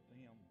 Protect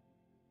them.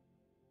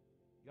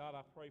 God,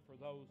 I pray for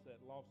those that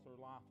lost their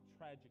life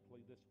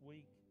tragically this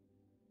week.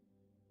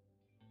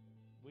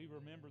 We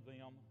remember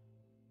them.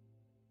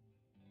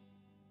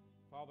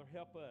 Father,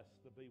 help us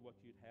to be what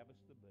you'd have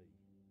us to be.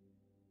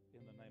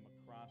 In the name of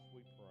Christ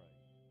we pray.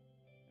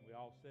 And we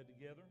all said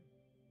together,